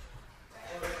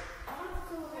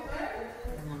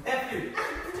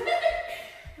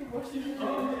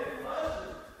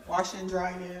 Wash and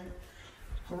dryer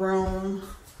room,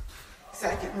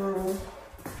 second room,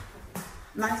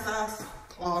 nice size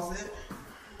closet.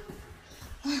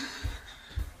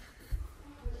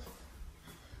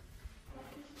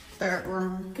 Third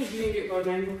room. Cause you didn't get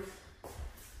Bojangles.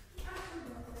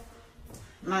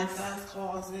 Nice size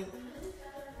closet.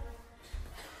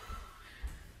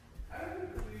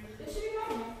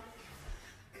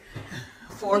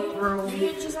 Fourth room.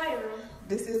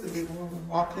 This is a big room.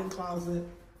 Walk-in closet.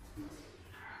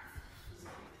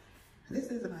 This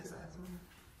is a nice size room.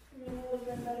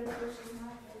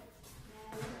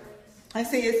 I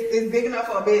see it's big enough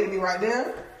for a bed to be right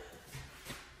there.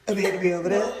 A bed to be over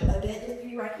there. A bed to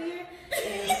be right here.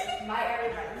 And my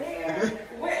area right there.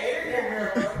 What area,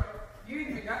 girl? You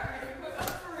even got me put up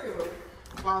for real.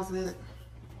 Closet.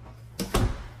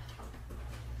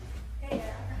 Hey, I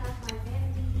have my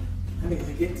vanity. I need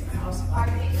to get to the house.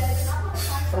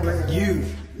 You.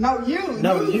 No, you.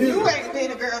 No, you. You ain't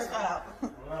been a Girl Scout.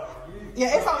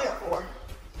 Yeah, it's only at 4.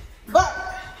 But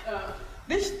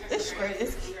this straight.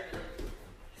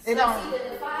 It don't.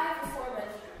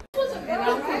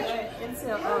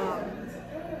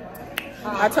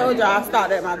 I told y'all I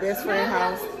stopped at my best friend's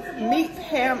house. Meet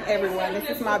Pam, everyone. This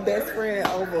is my best friend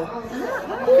over.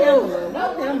 Pamela.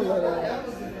 Not Pamela.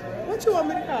 What you want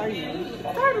me to call you?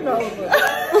 Start it over.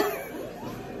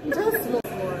 Just more.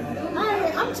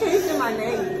 I'm changing my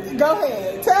name. Go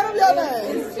ahead. Tell them your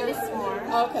name. It's Just More.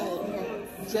 Okay.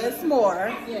 Just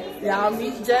More. Yes. Y'all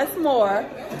meet Just More.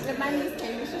 My niece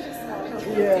came. She's Just More.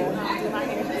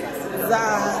 Yeah.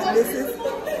 Zai. This is.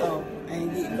 Oh,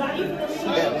 ain't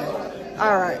getting.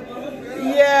 All right.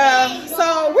 Yeah.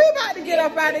 So we about to get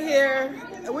up out of here.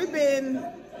 We've been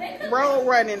road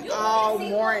running all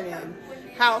morning.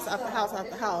 House after house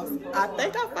after house. I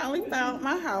think I finally found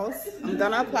my house. I'm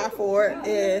gonna apply for it.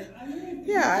 And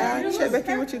yeah, I'll check back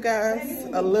in with you guys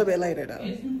a little bit later though.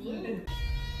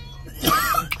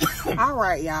 All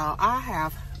right, y'all. I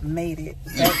have made it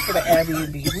back to the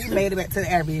Airbnb. We made it back to the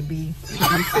Airbnb.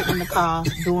 I'm sitting in the car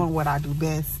doing what I do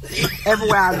best.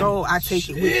 Everywhere I go, I take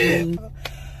it with me.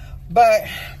 But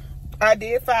I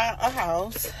did find a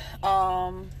house.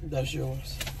 That's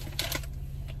yours.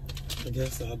 I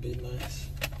guess that'll be nice.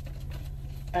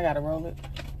 I gotta roll it.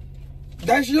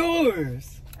 That's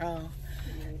yours. Oh.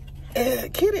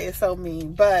 Kitty is so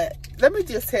mean. But let me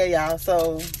just tell y'all.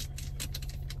 So,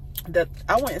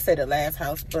 I wouldn't say the last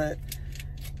house, but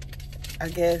I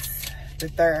guess the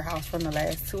third house from the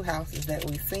last 2 houses that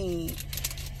we've seen.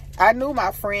 I knew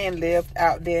my friend lived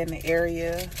out there in the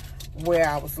area where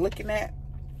I was looking at.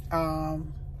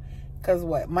 Cause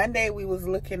what, Monday we was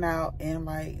looking out in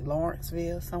like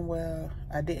Lawrenceville somewhere.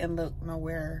 I didn't look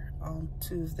nowhere on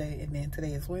Tuesday, and then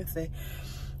today is Wednesday,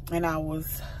 and I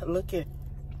was looking,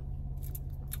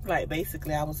 like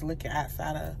basically I was looking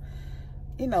outside of,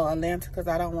 you know, Atlanta, because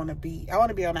I want to be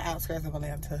on the outskirts of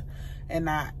Atlanta and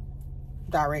not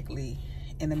directly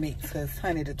in the mix. Because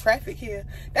honey, the traffic here,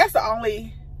 that's the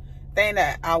only thing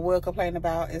that I will complain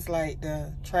about. Is like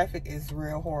the traffic is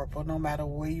real horrible no matter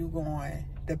where you going.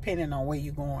 Depending on where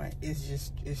you're going,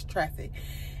 it's traffic,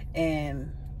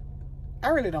 and I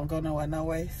really don't go nowhere no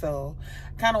way. So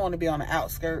I kind of want to be on the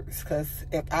outskirts, because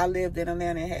if I lived in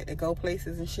Atlanta and had to go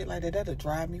places and shit like that, that'll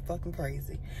drive me fucking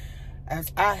crazy.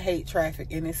 As I hate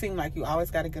traffic, and it seems like you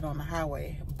always got to get on the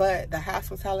highway. But the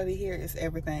hospitality here is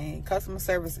everything. Customer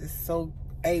service is so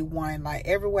A1. Like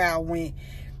everywhere I went,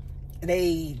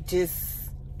 they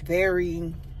just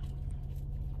very,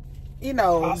 you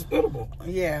know, hospitable.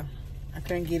 Yeah. I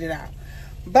couldn't get it out,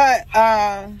 but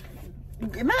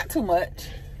not too much.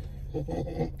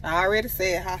 I already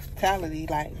said hospitality,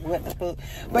 like what the fuck.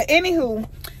 But anywho,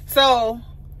 so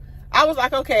I was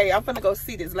like, okay, I'm gonna go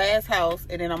see this last house,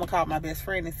 and then I'm gonna call my best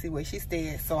friend and see where she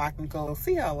stayed, so I can go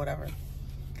see her or whatever.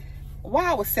 Well,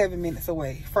 I was 7 minutes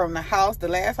away from the house, the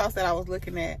last house that I was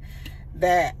looking at,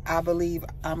 that I believe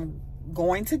I'm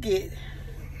going to get.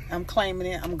 I'm claiming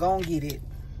it. I'm gonna get it.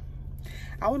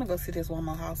 I want to go see this one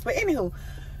more house. But anywho,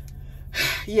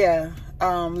 yeah,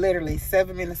 literally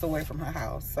 7 minutes away from her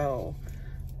house. So,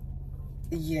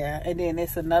 yeah. And then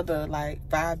it's another, like,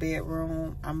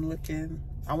 5-bedroom. I'm looking.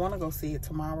 I want to go see it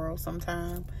tomorrow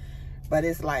sometime. But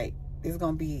it's like, it's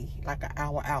going to be like an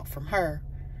hour out from her.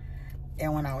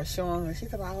 And when I was showing her, she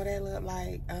said, oh, that look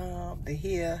like the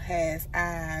hill has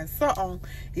eyes. Something.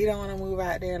 You don't want to move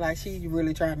out there. Like, she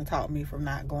really trying to talk me from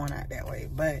not going out that way.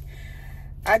 But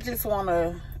I just want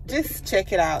to just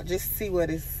check it out, just see what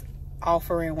it's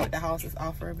offering, what the house is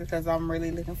offering, because I'm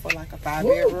really looking for like a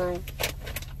 5-bedroom.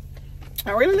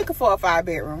 I'm really looking for a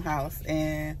 5-bedroom house,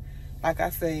 and like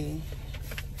I say,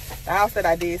 the house that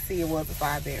I did see, it was a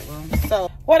 5-bedroom.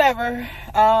 So whatever,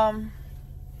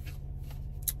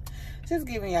 just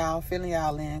giving y'all, filling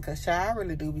y'all in, because I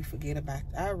really do be forgetting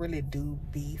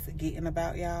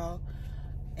about y'all.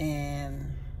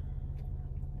 And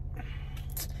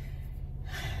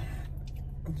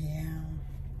yeah,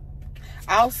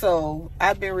 also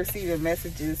I've been receiving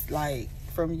messages like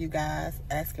from you guys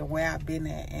asking where I've been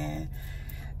at, and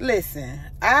listen,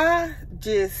 I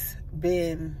just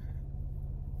been,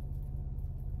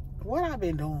 what I've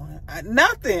been doing,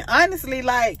 nothing, honestly.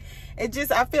 Like, it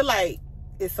just, I feel like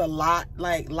it's a lot.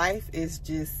 Like, life is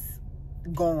just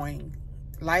going,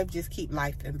 life just keep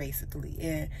lifing basically,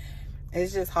 and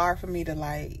it's just hard for me to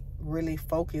like really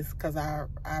focus, because I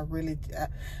really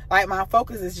like, my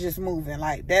focus is just moving.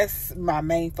 Like, that's my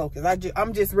main focus.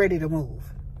 I'm just ready to move,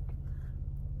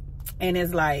 and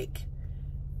it's like,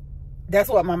 that's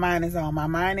what my mind is on. My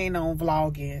mind ain't on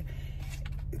vlogging,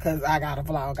 because I gotta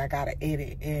vlog, I gotta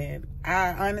edit, and I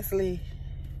honestly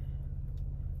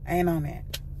ain't on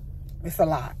that. It's a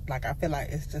lot. Like, I feel like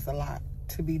it's just a lot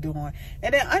to be doing,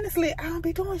 and then honestly I don't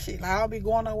be doing shit. Like, I don't be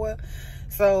going nowhere.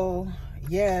 So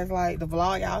yeah, it's like the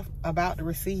vlog y'all about to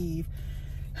receive,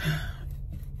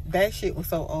 that shit was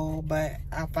so old, but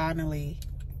I finally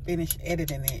finished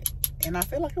editing it, and I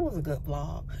feel like it was a good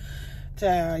vlog.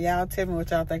 Y'all tell me what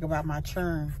y'all think about my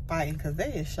churn fighting, because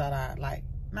they is shut out, like,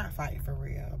 not fighting for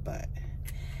real. But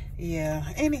yeah,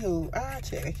 anywho, I'll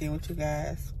check back in with you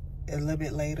guys a little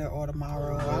bit later or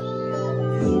tomorrow.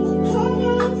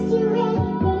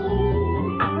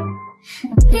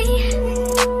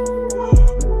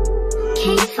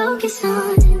 Can you focus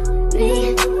on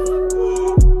me?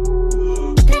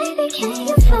 Baby, can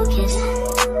you focus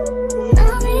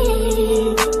on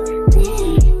me?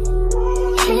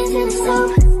 Hands in the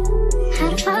stove, how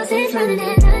the faucet's running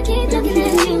and I keep looking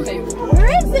at you.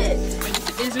 Where is it?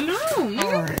 It's in the room.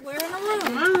 Alright. We're in the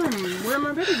room. Where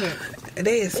my baby at?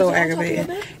 They is so aggravating.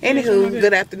 Anywho,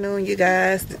 good afternoon, you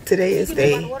guys. Today is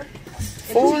day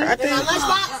 4, I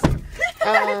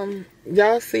think.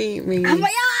 Y'all see me.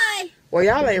 Well,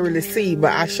 y'all ain't really see,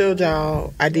 but I showed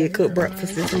y'all I did cook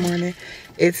breakfast this morning.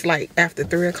 It's like after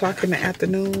 3 o'clock in the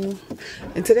afternoon,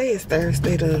 and today is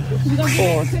Thursday the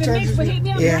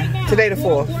 4th. Yeah, today the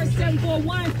 4th.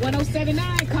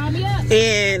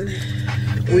 And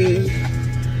we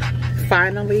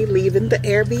finally leaving the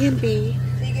Airbnb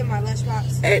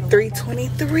at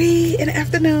 3:23 in the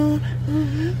afternoon.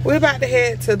 We're about to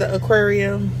head to the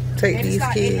aquarium, take these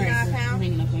kids.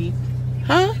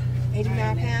 Huh?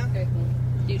 89 pounds.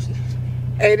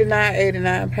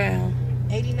 89 pounds.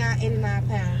 89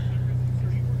 pounds.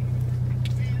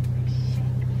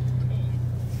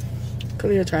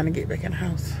 Khalil trying to get back in the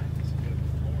house.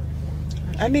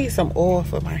 I need some oil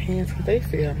for my hands because they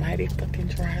feel mighty fucking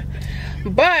dry.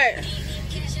 But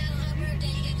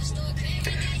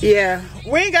yeah,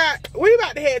 we about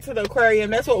to head to the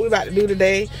aquarium. That's what we about to do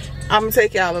today. I'm gonna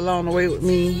take y'all along the way with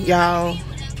me, y'all.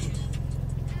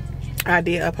 I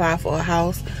did apply for a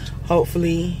house.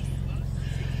 Hopefully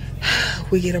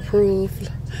we get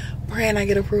approved. Pray and I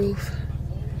get approved.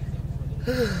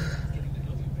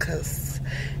 Cause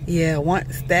yeah,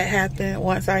 once that happens,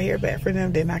 once I hear back from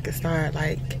them, then I can start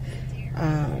like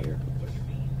I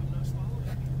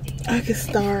can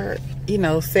start, you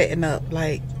know, setting up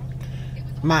like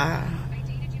my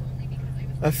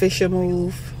official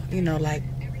move, you know, like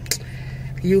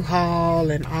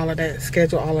U-Haul and all of that,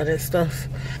 schedule all of that stuff.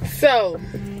 So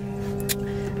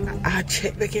I'll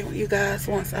check back in with you guys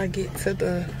once I get to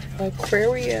the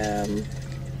aquarium.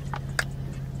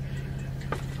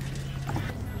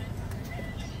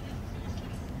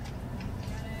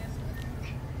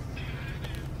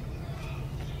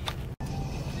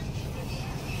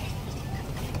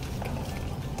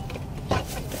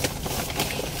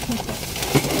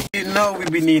 You know we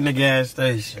be needing a gas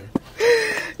station.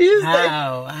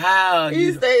 How?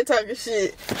 You stay talking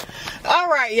shit. All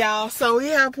right, y'all. So we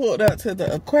have pulled up to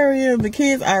the aquarium. The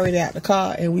kids already out the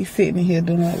car, and we sitting here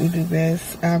doing what we do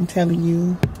best. I'm telling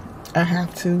you, I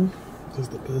have to. It's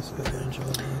the best way to enjoy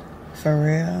it. For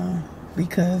real.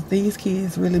 Because these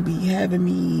kids really be having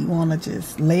me want to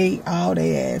just lay all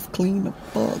their ass clean the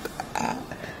fuck out.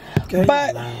 Okay,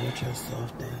 but with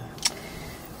yourself down.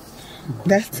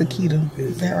 That's taquito.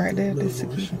 Is that right there? That's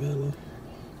taquito.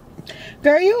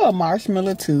 Girl, you a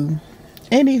marshmallow too.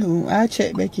 Anywho, I'll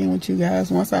check back in with you guys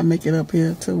once I make it up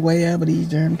here to wherever these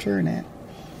germs turn at.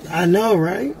 I know,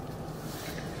 right?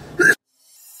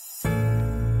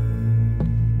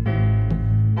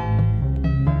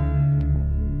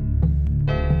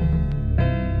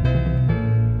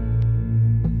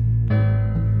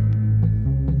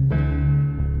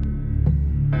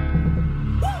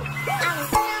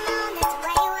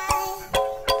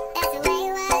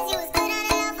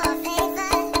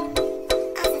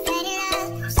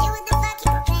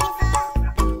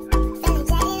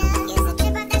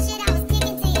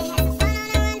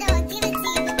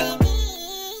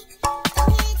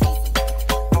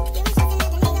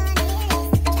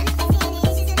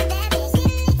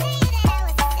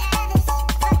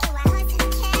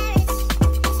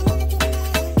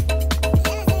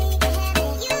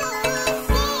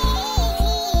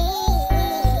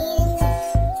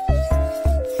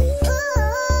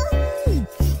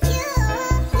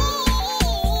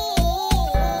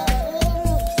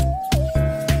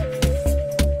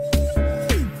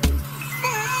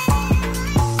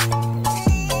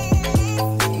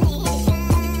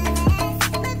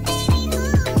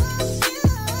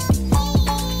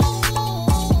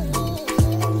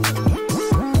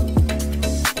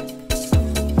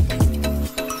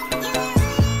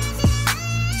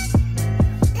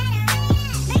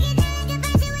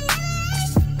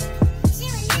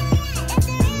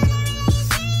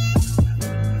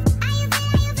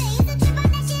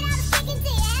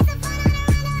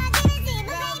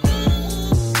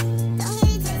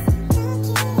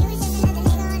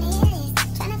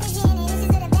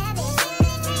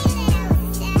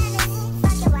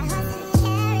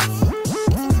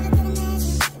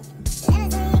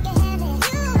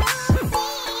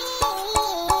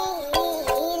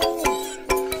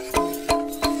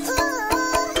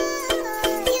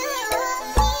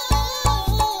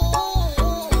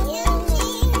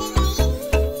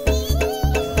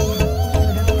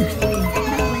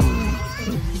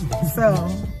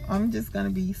 Gonna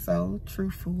be so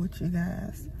truthful with you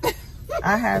guys.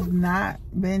 I have not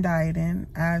been dieting.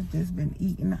 I've just been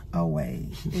eating away,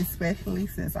 especially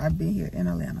since I've been here in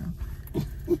Atlanta.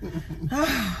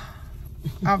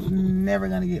 I'm never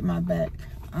gonna get my back.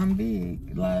 I'm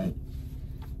big. Like,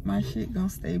 my shit gonna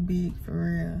stay big for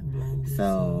real.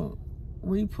 So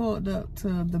we pulled up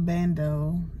to the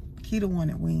Bando. Keita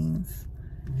wanted wings.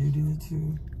 You did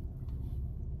too.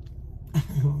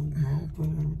 Put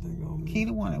everything on me.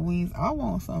 Keita wanted wings. I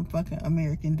want some fucking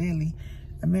American Deli.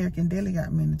 American Deli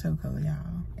got me in the choco,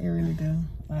 y'all. It really do.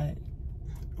 Like,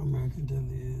 American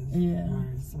Deli is. Yeah.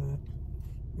 Where it's at.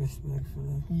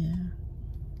 Respectfully. Yeah.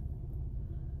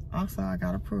 Also, I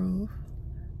got approved.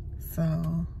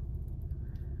 So,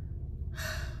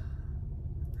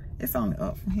 it's only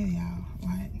up from here, y'all.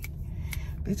 Like,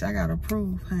 bitch, I got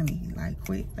approved, honey. Like,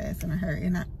 quick, fast, and a hurry.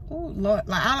 And oh, Lord,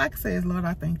 like, all I can say is, Lord,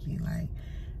 I thank you. Like,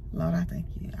 Lord, I thank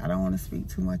you. I don't want to speak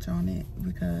too much on it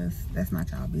because that's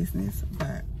not y'all business,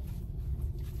 but,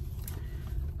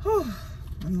 whew,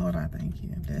 And Lord, I thank you.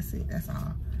 That's it. That's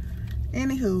all.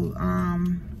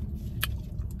 Anywho,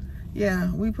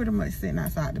 yeah, we pretty much sitting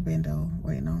outside the bendo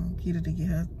waiting on Keita to get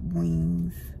her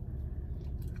wings.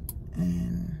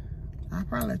 And I'll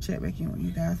probably check back in with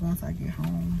you guys once I get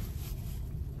home.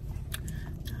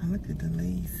 Look at the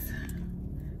lace.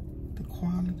 The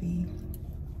quality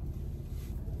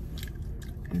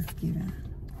is giving.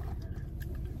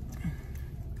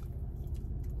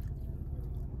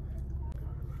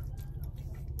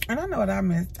 And I know what I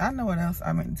missed. I know what else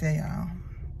I meant to tell y'all.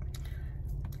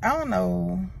 I don't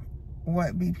know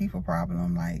what be people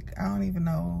problem. Like, I don't even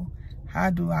know how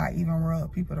do I even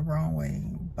rub people the wrong way.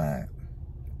 But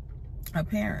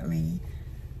apparently,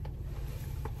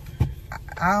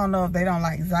 I don't know if they don't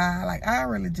like Zai. Like, I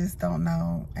really just don't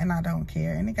know. And I don't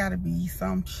care. And it got to be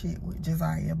some shit with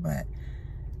Josiah. But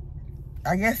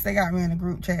I guess they got me in a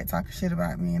group chat talking shit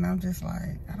about me. And I'm just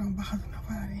like, I don't bother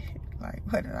nobody. Like,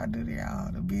 what did I do to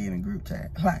y'all to be in a group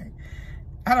chat? Like,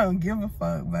 I don't give a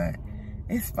fuck, but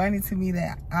it's funny to me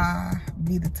that I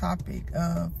be the topic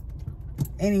of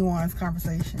anyone's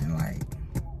conversation. Like,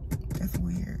 it's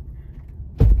weird.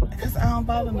 Because I don't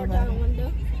bother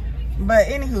nobody. But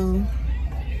anywho,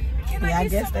 yeah, I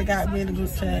guess they got me in a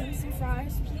group chat.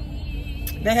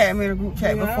 They had me in a group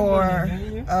chat before,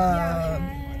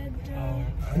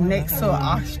 next to an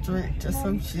ostrich or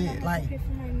some shit. Like,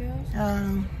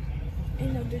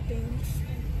 and other things.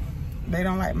 They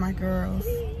don't like my girls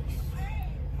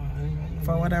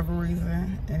for whatever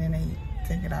reason, and then they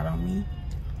take it out on me.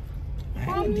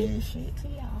 I ain't did shit to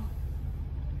y'all.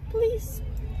 Please.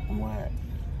 What?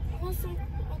 I want some,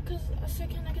 cause I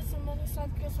said, can I get some money so I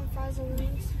can get some fries and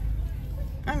wings?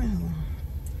 I know.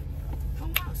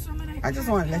 I just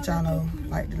want to let y'all know,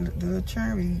 like, the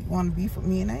children want to beef with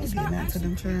me, and I ain't did nothing to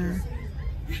them children.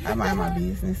 I mind my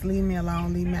business. Leave me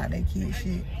alone. Leave me out that kid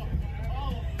shit.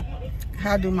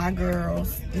 How do my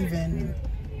girls even,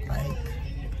 like,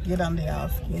 get under y'all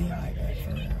skin like that,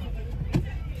 for real?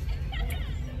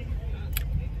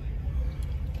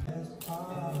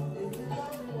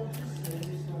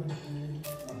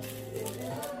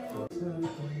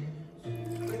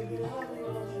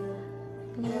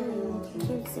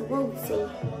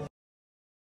 Whoopsie.